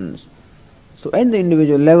ignorance. So at the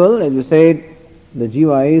individual level, as you said, the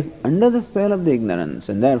Jiva is under the spell of the ignorance,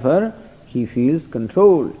 and therefore he feels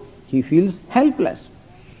controlled, he feels helpless.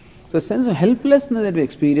 So a sense of helplessness that we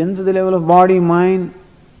experience at the level of body, mind,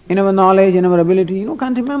 in our knowledge, in our ability,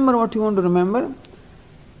 can't remember what you want to remember,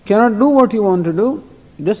 cannot do what you want to do,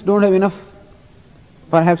 you just don't have enough,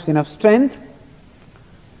 perhaps enough strength.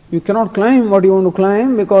 You cannot climb what you want to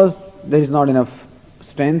climb because there is not enough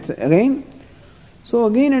strength again. So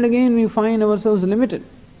again and again we find ourselves limited,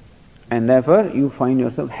 and therefore you find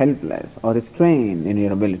yourself helpless or restrained in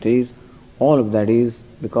your abilities. All of that is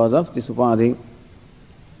because of this upadhi.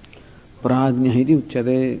 Prajña iti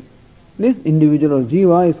uchyate. This individual or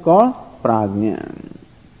Jiva is called Prajña.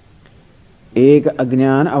 Eka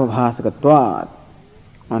ajnana avabhasakatvat.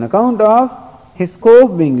 On account of his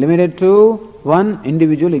scope being limited to one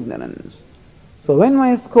individual ignorance. So when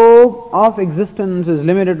my scope of existence is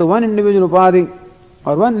limited to one individual upadhi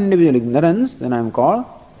or one individual ignorance, then I am called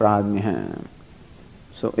Prajña.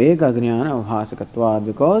 So Eka Jnana Avbhasakatvat,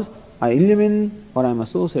 because I illumine or I am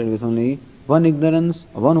associated with only one ignorance,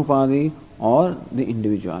 one upadhi or the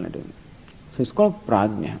individuality. So it's called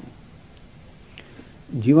Prajña.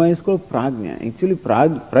 Jiva is called Prajña. Actually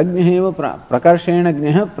Prajña Prakarshena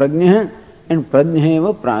Jnana Prajña and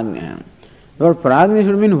Prajña Prajña. The word Prajña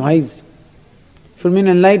should mean wise, should mean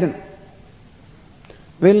enlightened.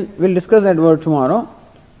 We'll discuss that word tomorrow.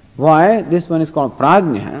 Why? This one is called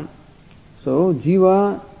prajna. So,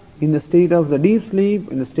 jiva in the state of the deep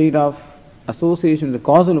sleep, in the state of association with the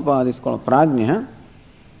causal upadhi is called prajna.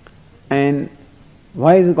 And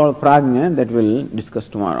why is it called prajna? That we'll discuss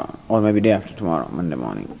tomorrow, or maybe day after tomorrow, Monday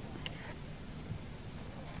morning.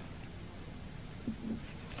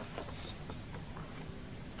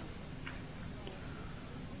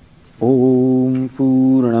 Om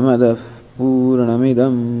Purnamadah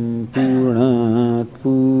Purnamidam Purnat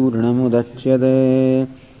Purnamudachyate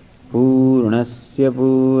Purnasya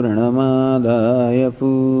Purnamadaya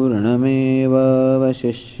Purnameva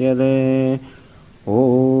Vasishyate.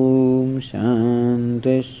 Om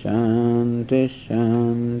Shanti Shanti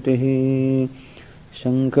Shanti.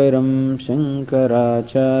 Shankaram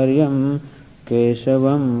Shankaracharyam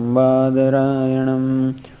Keshavam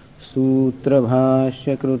Badarayanam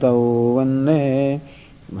Sutrabhashya Krutau Vande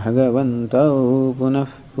Bhagavantau Punah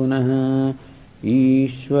Punah.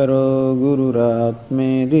 Ishvaro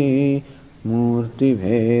Gururatmedi Murti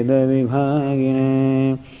Bheda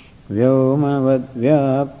Vibhagine Vyomavad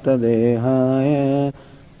Vyapta Dehaya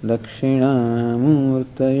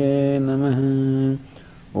Dakshinamurtaye Namaha.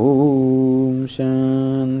 Om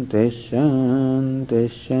Shanti Shanti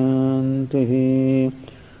Shanti.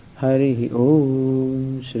 Hari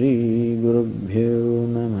Om Shri Gurubhyo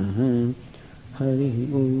Namaha. Hari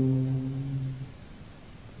Om.